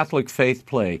your Catholic faith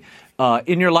play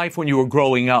in your life when you were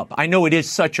growing up? I know it is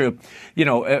such a,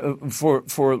 for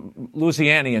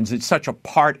Louisianians, it's such a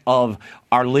part of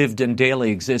our lived and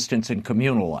daily existence in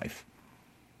communal life.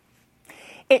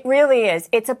 It really is.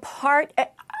 It's a part.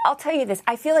 I'll tell you this.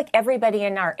 I feel like everybody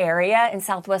in our area in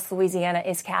Southwest Louisiana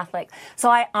is Catholic. So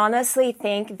I honestly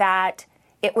think that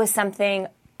it was something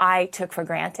I took for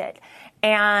granted.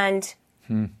 And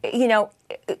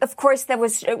of course,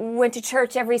 went to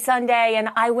church every Sunday, and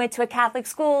I went to a Catholic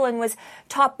school and was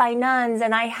taught by nuns,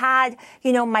 and I had,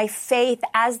 my faith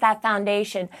as that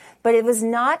foundation. But it was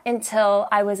not until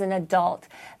I was an adult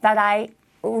that I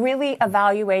really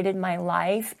evaluated my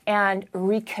life and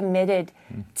recommitted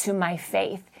to my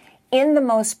faith in the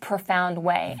most profound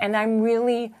way. And I'm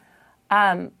really,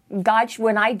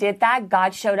 when I did that,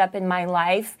 God showed up in my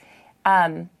life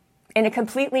in a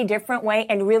completely different way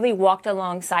and really walked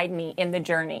alongside me in the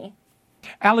journey.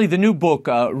 Allie, the new book,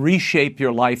 Reshape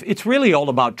Your Life, it's really all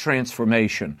about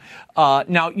transformation.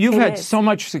 Now, you've had so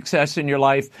much success in your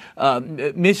life,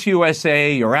 Miss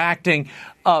USA, you're acting,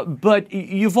 but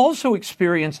you've also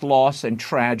experienced loss and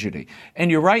tragedy.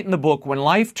 And you write in the book, when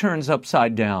life turns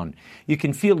upside down, you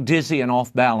can feel dizzy and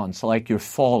off balance, like you're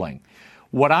falling.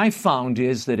 What I found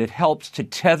is that it helps to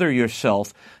tether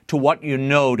yourself to what you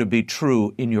know to be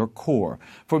true in your core.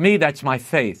 For me, that's my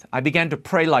faith. I began to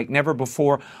pray like never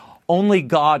before. Only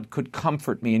God could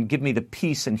comfort me and give me the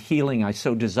peace and healing I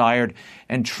so desired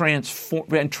and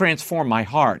transform my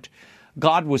heart.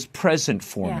 God was present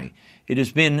for me. It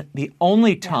has been the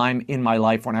only time in my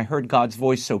life when I heard God's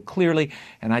voice so clearly,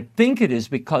 and I think it is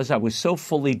because I was so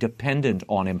fully dependent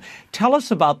on Him. Tell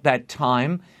us about that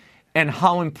time and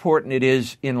how important it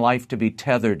is in life to be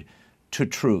tethered to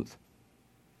truth.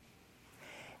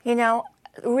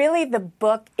 Really the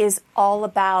book is all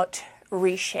about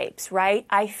reshapes, right?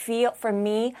 I feel, for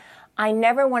me, I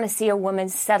never want to see a woman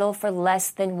settle for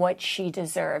less than what she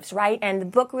deserves, right? And the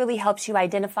book really helps you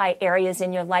identify areas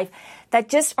in your life that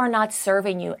just are not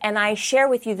serving you. And I share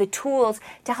with you the tools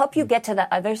to help you get to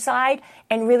the other side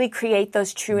and really create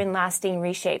those true and lasting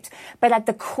reshapes. But at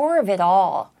the core of it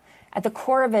all,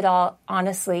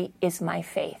 honestly, is my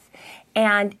faith.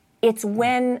 And it's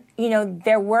when,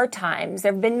 there were times,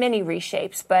 there have been many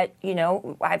reshapes, but,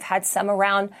 I've had some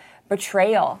around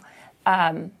betrayal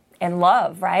and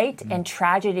love, right? Mm-hmm. And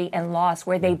tragedy and loss,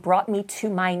 where they brought me to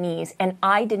my knees and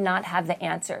I did not have the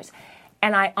answers.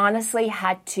 And I honestly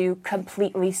had to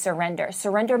completely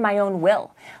surrender my own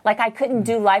will. Like I couldn't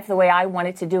do life the way I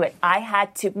wanted to do it. I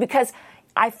had to, because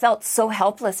I felt so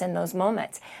helpless in those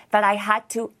moments that I had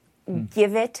to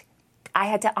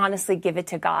honestly give it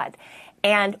to God.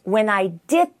 And when I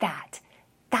did that,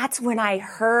 that's when I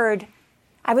heard,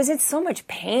 I was in so much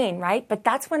pain, right? But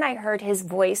that's when I heard His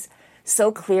voice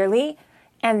so clearly.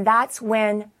 And that's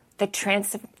when the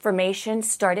transformation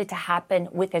started to happen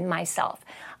within myself.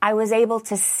 I was able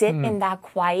to sit in that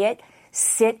quiet,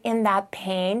 sit in that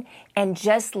pain, and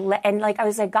just I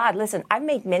was like, God, listen, I've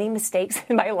made many mistakes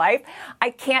in my life. I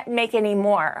can't make any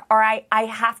more. Or I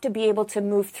have to be able to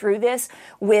move through this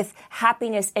with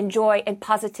happiness and joy and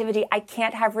positivity. I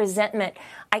can't have resentment.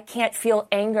 I can't feel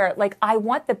anger. Like, I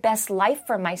want the best life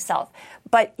for myself.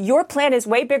 But your plan is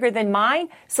way bigger than mine.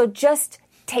 So just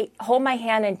hold my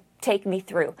hand and take me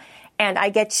through. And I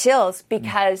get chills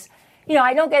because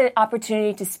I don't get an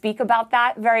opportunity to speak about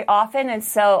that very often. And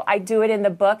so I do it in the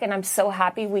book. And I'm so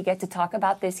happy we get to talk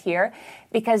about this here,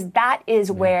 because that is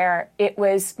where it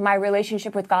was my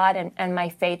relationship with God and my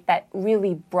faith that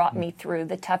really brought me through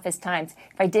the toughest times.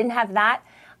 If I didn't have that,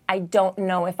 I don't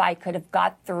know if I could have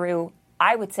got through,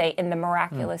 I would say, in the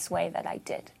miraculous way that I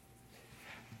did.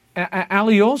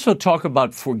 Allie, you also talk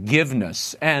about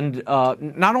forgiveness, and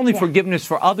not only forgiveness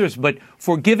for others, but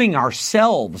forgiving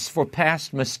ourselves for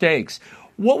past mistakes.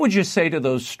 What would you say to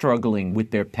those struggling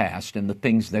with their past and the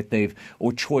things that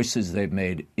or choices they've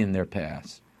made in their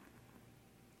past?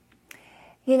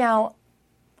 I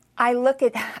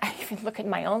even look at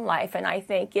my own life and I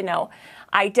think,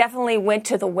 I definitely went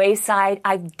to the wayside.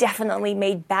 I've definitely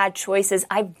made bad choices.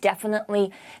 I've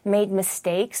definitely made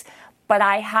mistakes. But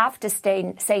I have to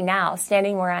say now,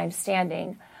 standing where I'm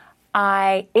standing,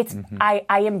 I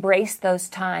embrace those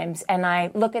times and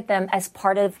I look at them as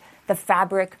part of the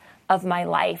fabric of my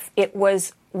life. It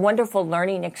was wonderful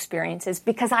learning experiences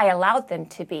because I allowed them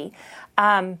to be.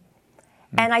 And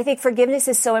I think forgiveness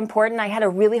is so important. I had a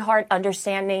really hard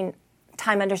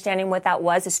time understanding what that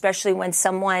was, especially when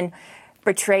someone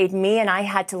betrayed me and I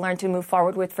had to learn to move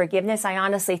forward with forgiveness. I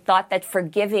honestly thought that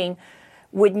forgiving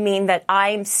would mean that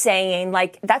I'm saying,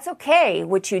 like, that's okay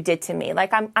what you did to me.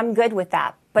 Like, I'm good with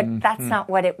that. But that's not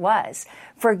what it was.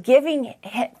 Forgiving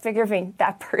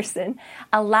that person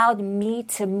allowed me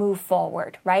to move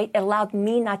forward, right? It allowed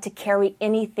me not to carry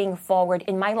anything forward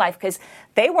in my life because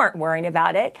they weren't worrying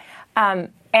about it.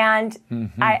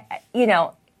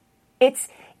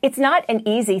 It's not an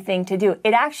easy thing to do.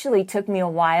 It actually took me a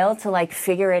while to like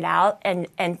figure it out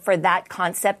and for that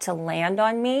concept to land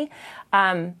on me.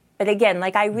 But again,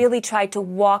 like I really tried to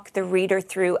walk the reader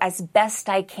through as best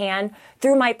I can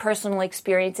through my personal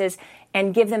experiences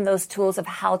and give them those tools of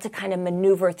how to kind of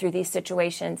maneuver through these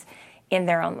situations in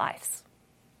their own lives.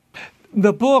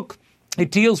 The book,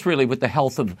 it deals really with the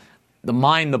health of the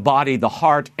mind, the body, the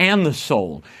heart, and the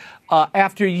soul.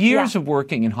 After years of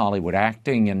working in Hollywood,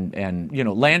 acting and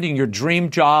landing your dream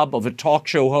job of a talk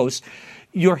show host,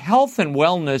 your health and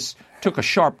wellness took a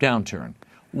sharp downturn.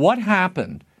 What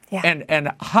happened? Yeah.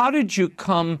 And how did you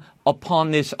come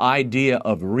upon this idea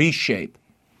of reshape?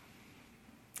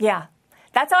 Yeah.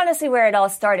 That's honestly where it all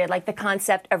started, like the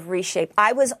concept of reshape.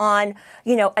 I was on,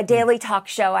 a daily talk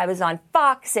show. I was on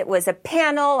Fox. It was a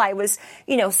panel. I was,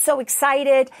 so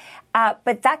excited.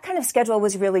 But that kind of schedule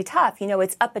was really tough.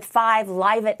 It's up at 5,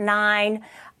 live at 9.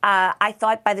 I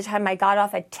thought by the time I got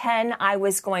off at 10, I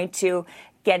was going to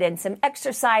get in some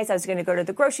exercise. I was going to go to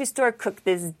the grocery store, cook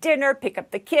this dinner, pick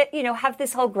up the kid, have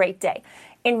this whole great day.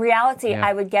 In reality,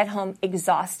 I would get home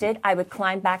exhausted. I would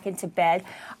climb back into bed.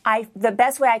 The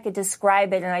best way I could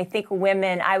describe it, and I think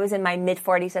women, I was in my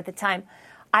mid-40s at the time,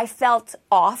 I felt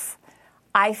off.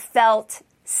 I felt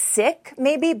sick,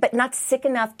 maybe, but not sick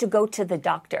enough to go to the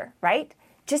doctor, right?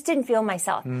 Just didn't feel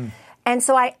myself. And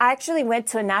so I actually went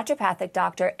to a naturopathic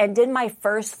doctor and did my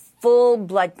first full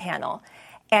blood panel.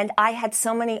 And I had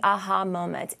so many aha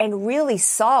moments and really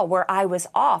saw where I was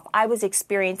off. I was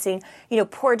experiencing,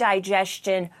 poor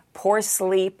digestion, poor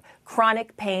sleep,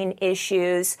 chronic pain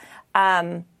issues,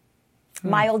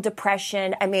 mild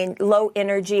depression, low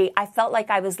energy. I felt like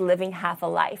I was living half a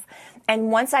life.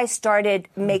 And once I started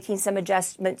making some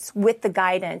adjustments with the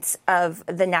guidance of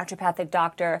the naturopathic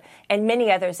doctor and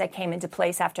many others that came into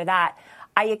place after that,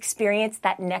 I experienced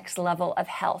that next level of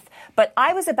health. But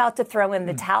I was about to throw in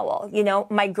the towel.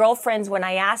 My girlfriends, when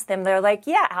I asked them, they're like,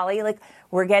 yeah, Allie,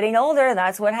 we're getting older.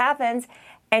 That's what happens.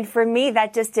 And for me,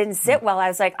 that just didn't sit well. I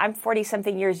was like, I'm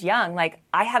 40-something years young.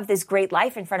 I have this great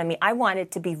life in front of me. I want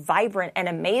it to be vibrant and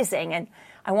amazing, and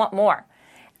I want more.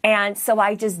 And so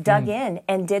I just dug in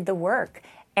and did the work.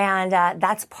 And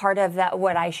that's part of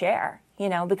what I share,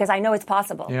 because I know it's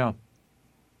possible. Yeah.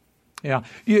 Yeah.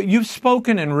 You've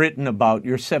spoken and written about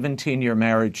your 17-year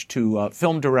marriage to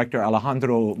film director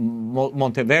Alejandro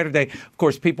Monteverde. Of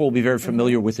course, people will be very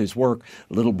familiar with his work,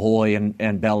 Little Boy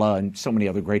and Bella and so many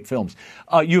other great films.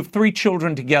 You have 3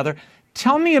 children together.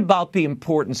 Tell me about the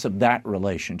importance of that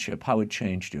relationship, how it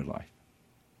changed your life.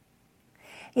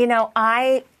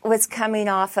 I was coming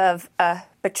off of a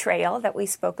betrayal that we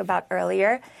spoke about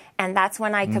earlier, and that's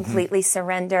when I completely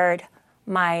surrendered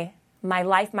my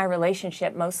life, my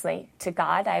relationship mostly to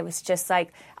God. I was just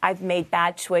like, I've made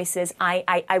bad choices.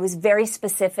 I was very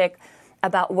specific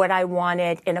about what I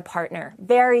wanted in a partner.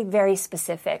 Very, very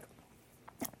specific.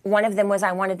 One of them was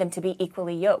I wanted them to be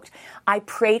equally yoked. I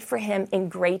prayed for him in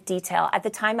great detail. At the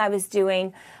time I was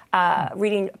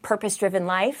reading Purpose-Driven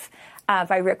Life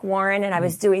by Rick Warren, and I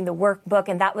was doing the workbook,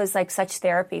 and that was like such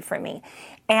therapy for me.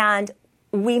 And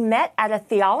we met at a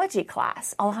theology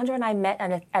class. Alejandro and I met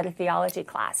at a theology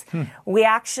class. We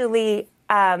actually,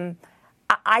 I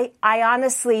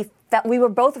honestly felt we were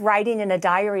both writing in a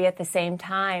diary at the same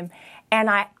time. And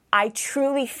I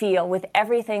truly feel with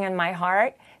everything in my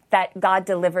heart that God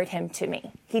delivered him to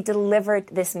me. He delivered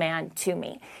this man to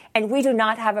me. And we do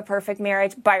not have a perfect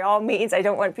marriage by all means. I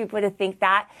don't want people to think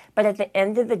that. But at the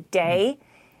end of the day,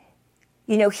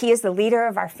 he is the leader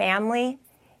of our family.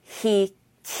 He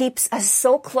keeps us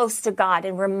so close to God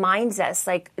and reminds us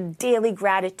daily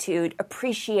gratitude,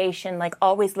 appreciation,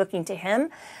 always looking to him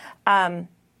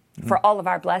for all of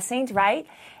our blessings, right?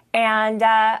 And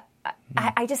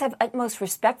I just have utmost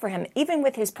respect for him, even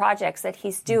with his projects that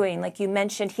he's doing. Like you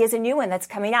mentioned, he has a new one that's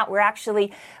coming out. We're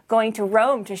actually going to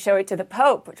Rome to show it to the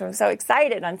Pope, which I'm so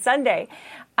excited on Sunday.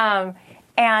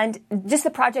 And just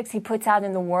the projects he puts out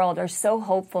in the world are so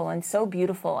hopeful and so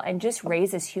beautiful and just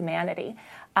raises humanity.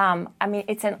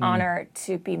 It's an honor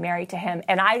to be married to him.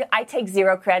 And I take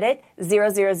zero credit,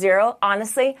 000.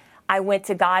 Honestly, I went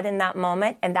to God in that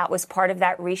moment, and that was part of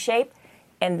that reshape,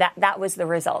 and that was the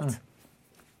result.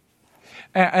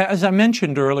 As I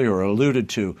mentioned earlier, or alluded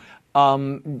to,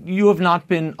 you have not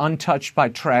been untouched by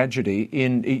tragedy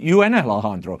you and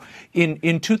Alejandro.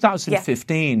 In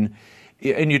 2015,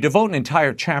 and you devote an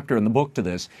entire chapter in the book to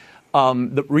this,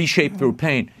 that Reshape Through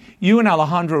Pain. You and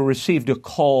Alejandro received a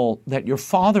call that your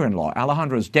father-in-law,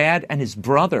 Alejandro's dad, and his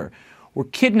brother were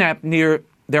kidnapped near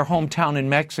their hometown in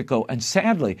Mexico, and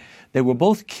sadly, they were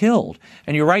both killed.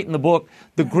 And you write in the book,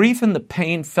 the grief and the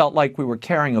pain felt like we were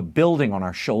carrying a building on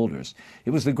our shoulders. It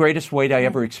was the greatest weight I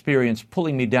ever experienced,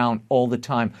 pulling me down all the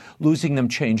time. Losing them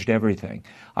changed everything.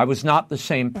 I was not the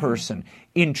same person.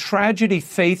 In tragedy,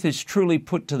 faith is truly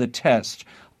put to the test.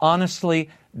 Honestly,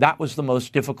 that was the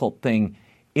most difficult thing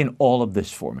in all of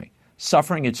this for me.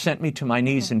 Suffering had sent me to my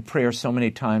knees in prayer so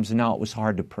many times, and now it was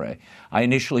hard to pray. I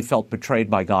initially felt betrayed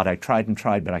by God. I tried and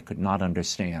tried, but I could not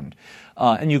understand.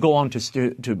 And you go on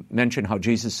to mention how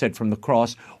Jesus said from the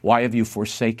cross, "Why have you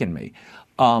forsaken me?"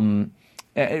 How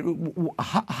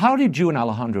did you and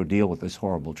Alejandro deal with this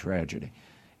horrible tragedy?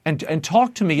 And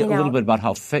talk to me a little bit about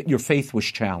how your faith was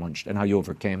challenged and how you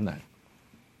overcame that.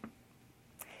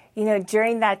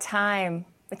 During that time,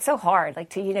 it's so hard,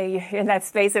 you're in that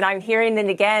space, and I'm hearing it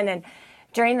again. And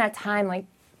during that time,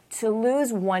 to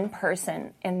lose one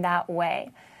person in that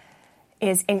way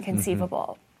is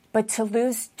inconceivable. But to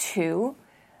lose two,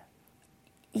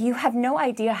 you have no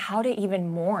idea how to even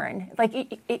mourn.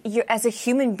 You're, as a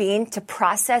human being, to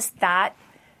process that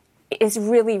is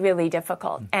really, really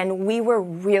difficult. And we were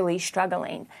really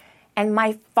struggling. And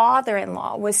my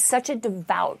father-in-law was such a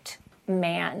devout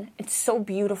man. It's so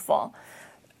beautiful.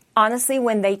 Honestly,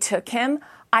 when they took him,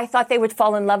 I thought they would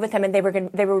fall in love with him and they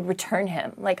would return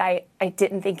him. I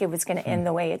didn't think it was going to end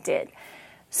the way it did.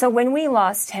 So when we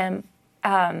lost him,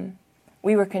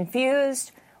 we were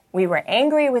confused. We were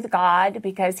angry with God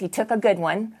because he took a good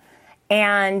one.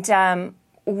 And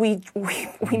we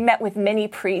met with many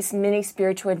priests, many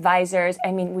spiritual advisors.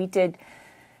 I mean, we did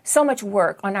so much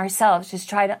work on ourselves, just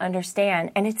try to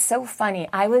understand. And it's so funny.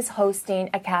 I was hosting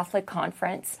a Catholic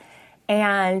conference,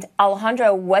 and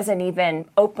Alejandro wasn't even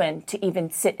open to even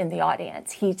sit in the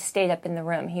audience. He stayed up in the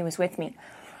room. He was with me.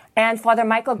 And Father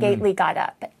Michael Gately got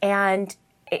up, and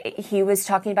he was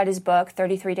talking about his book,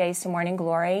 33 Days to Morning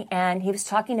Glory, and he was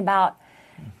talking about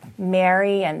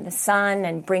Mary and the Son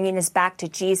and bringing us back to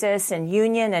Jesus and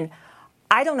union. And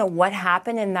I don't know what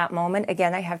happened in that moment.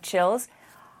 Again, I have chills.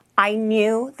 I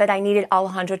knew that I needed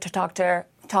Alejandro to talk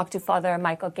to Father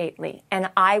Michael Gately. And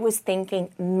I was thinking,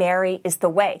 Mary is the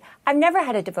way. I've never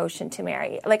had a devotion to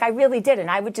Mary. I really didn't.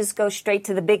 I would just go straight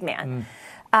to the big man.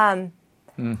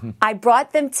 I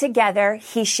brought them together.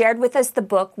 He shared with us the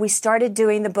book. We started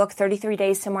doing the book, 33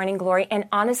 Days to Morning Glory. And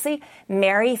honestly,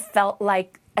 Mary felt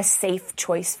like a safe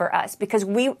choice for us because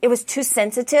it was too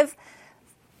sensitive,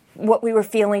 what we were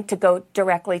feeling, to go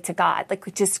directly to God.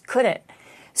 We just couldn't.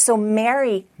 So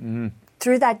Mary,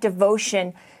 through that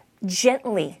devotion,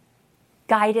 gently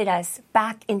guided us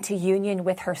back into union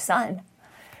with her Son.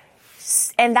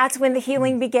 And that's when the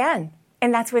healing began.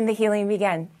 After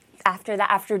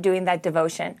doing that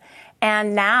devotion.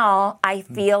 And now I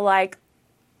feel like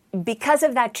because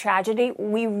of that tragedy,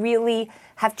 we really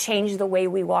have changed the way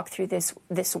we walk through this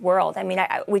world. I mean,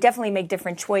 we definitely make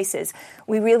different choices.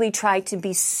 We really try to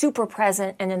be super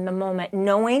present and in the moment,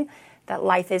 knowing that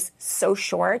life is so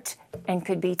short and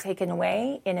could be taken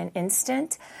away in an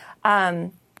instant.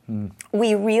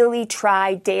 We really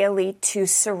try daily to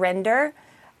surrender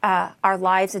our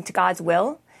lives into God's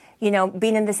will.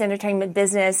 Being in this entertainment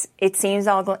business, it seems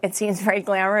very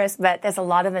glamorous, but there's a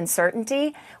lot of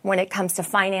uncertainty when it comes to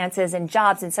finances and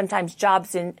jobs, and sometimes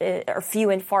jobs are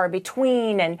few and far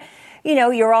between, and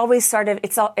you're always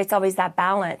it's always that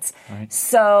balance. Right.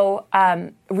 So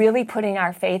really putting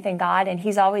our faith in God, and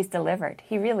He's always delivered.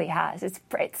 He really has. It's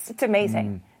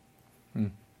amazing.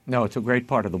 No, it's a great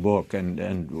part of the book,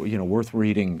 and worth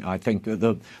reading. I think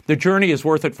the journey is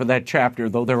worth it for that chapter,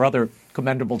 though there are other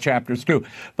commendable chapters too.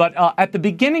 But at the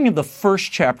beginning of the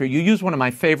first chapter, you use one of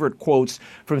my favorite quotes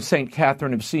from St.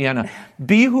 Catherine of Siena: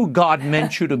 "Be who God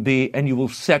meant you to be, and you will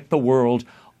set the world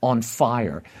on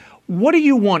fire." What do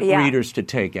you want readers to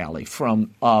take, Allie,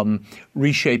 from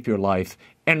Reshape Your Life,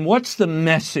 and what's the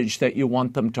message that you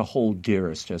want them to hold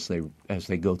dearest as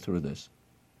they go through this?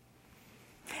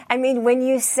 I mean, when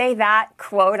you say that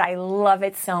quote, I love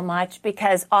it so much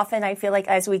because often I feel like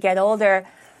as we get older,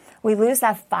 we lose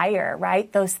that fire, right?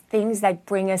 Those things that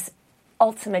bring us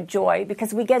ultimate joy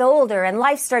because we get older and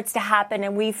life starts to happen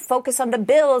and we focus on the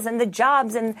bills and the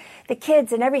jobs and the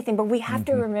kids and everything. But we have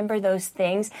to remember those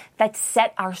things that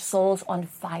set our souls on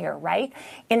fire, right?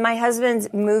 In my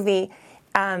husband's movie,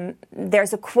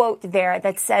 there's a quote there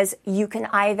that says, you can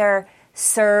either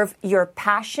serve your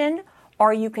passion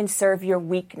or you can serve your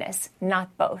weakness,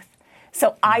 not both.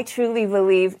 So I truly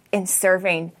believe in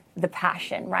serving the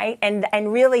passion, right?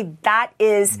 And really that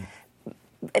is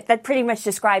that pretty much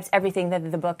describes everything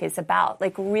that the book is about.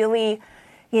 Like really,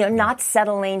 not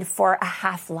settling for a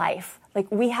half life.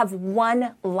 Like we have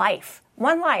one life,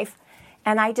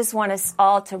 and I just want us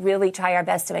all to really try our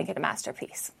best to make it a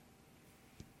masterpiece.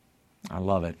 I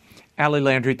love it. Ali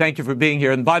Landry, thank you for being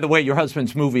here. And by the way, your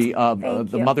husband's movie,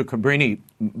 the Mother Cabrini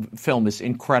film, is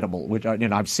incredible. Which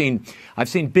I've seen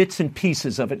bits and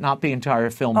pieces of it, not the entire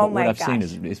film, but what I've seen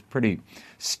is pretty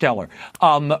stellar.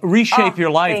 Reshape Your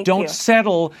Life. Don't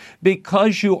settle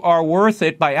because you are worth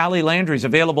it by Ali Landry is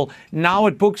available now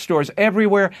at bookstores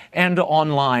everywhere and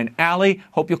online. Ali,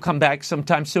 hope you'll come back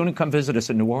sometime soon and come visit us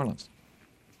in New Orleans.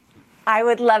 I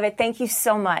would love it. Thank you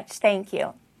so much. Thank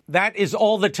you. That is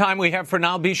all the time we have for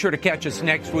now. Be sure to catch us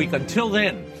next week. Until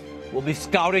then, we'll be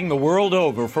scouting the world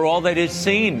over for all that is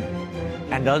seen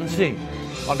and unseen.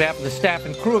 On behalf of the staff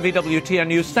and crew of EWTN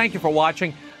News, thank you for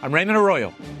watching. I'm Raymond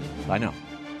Arroyo. Bye now.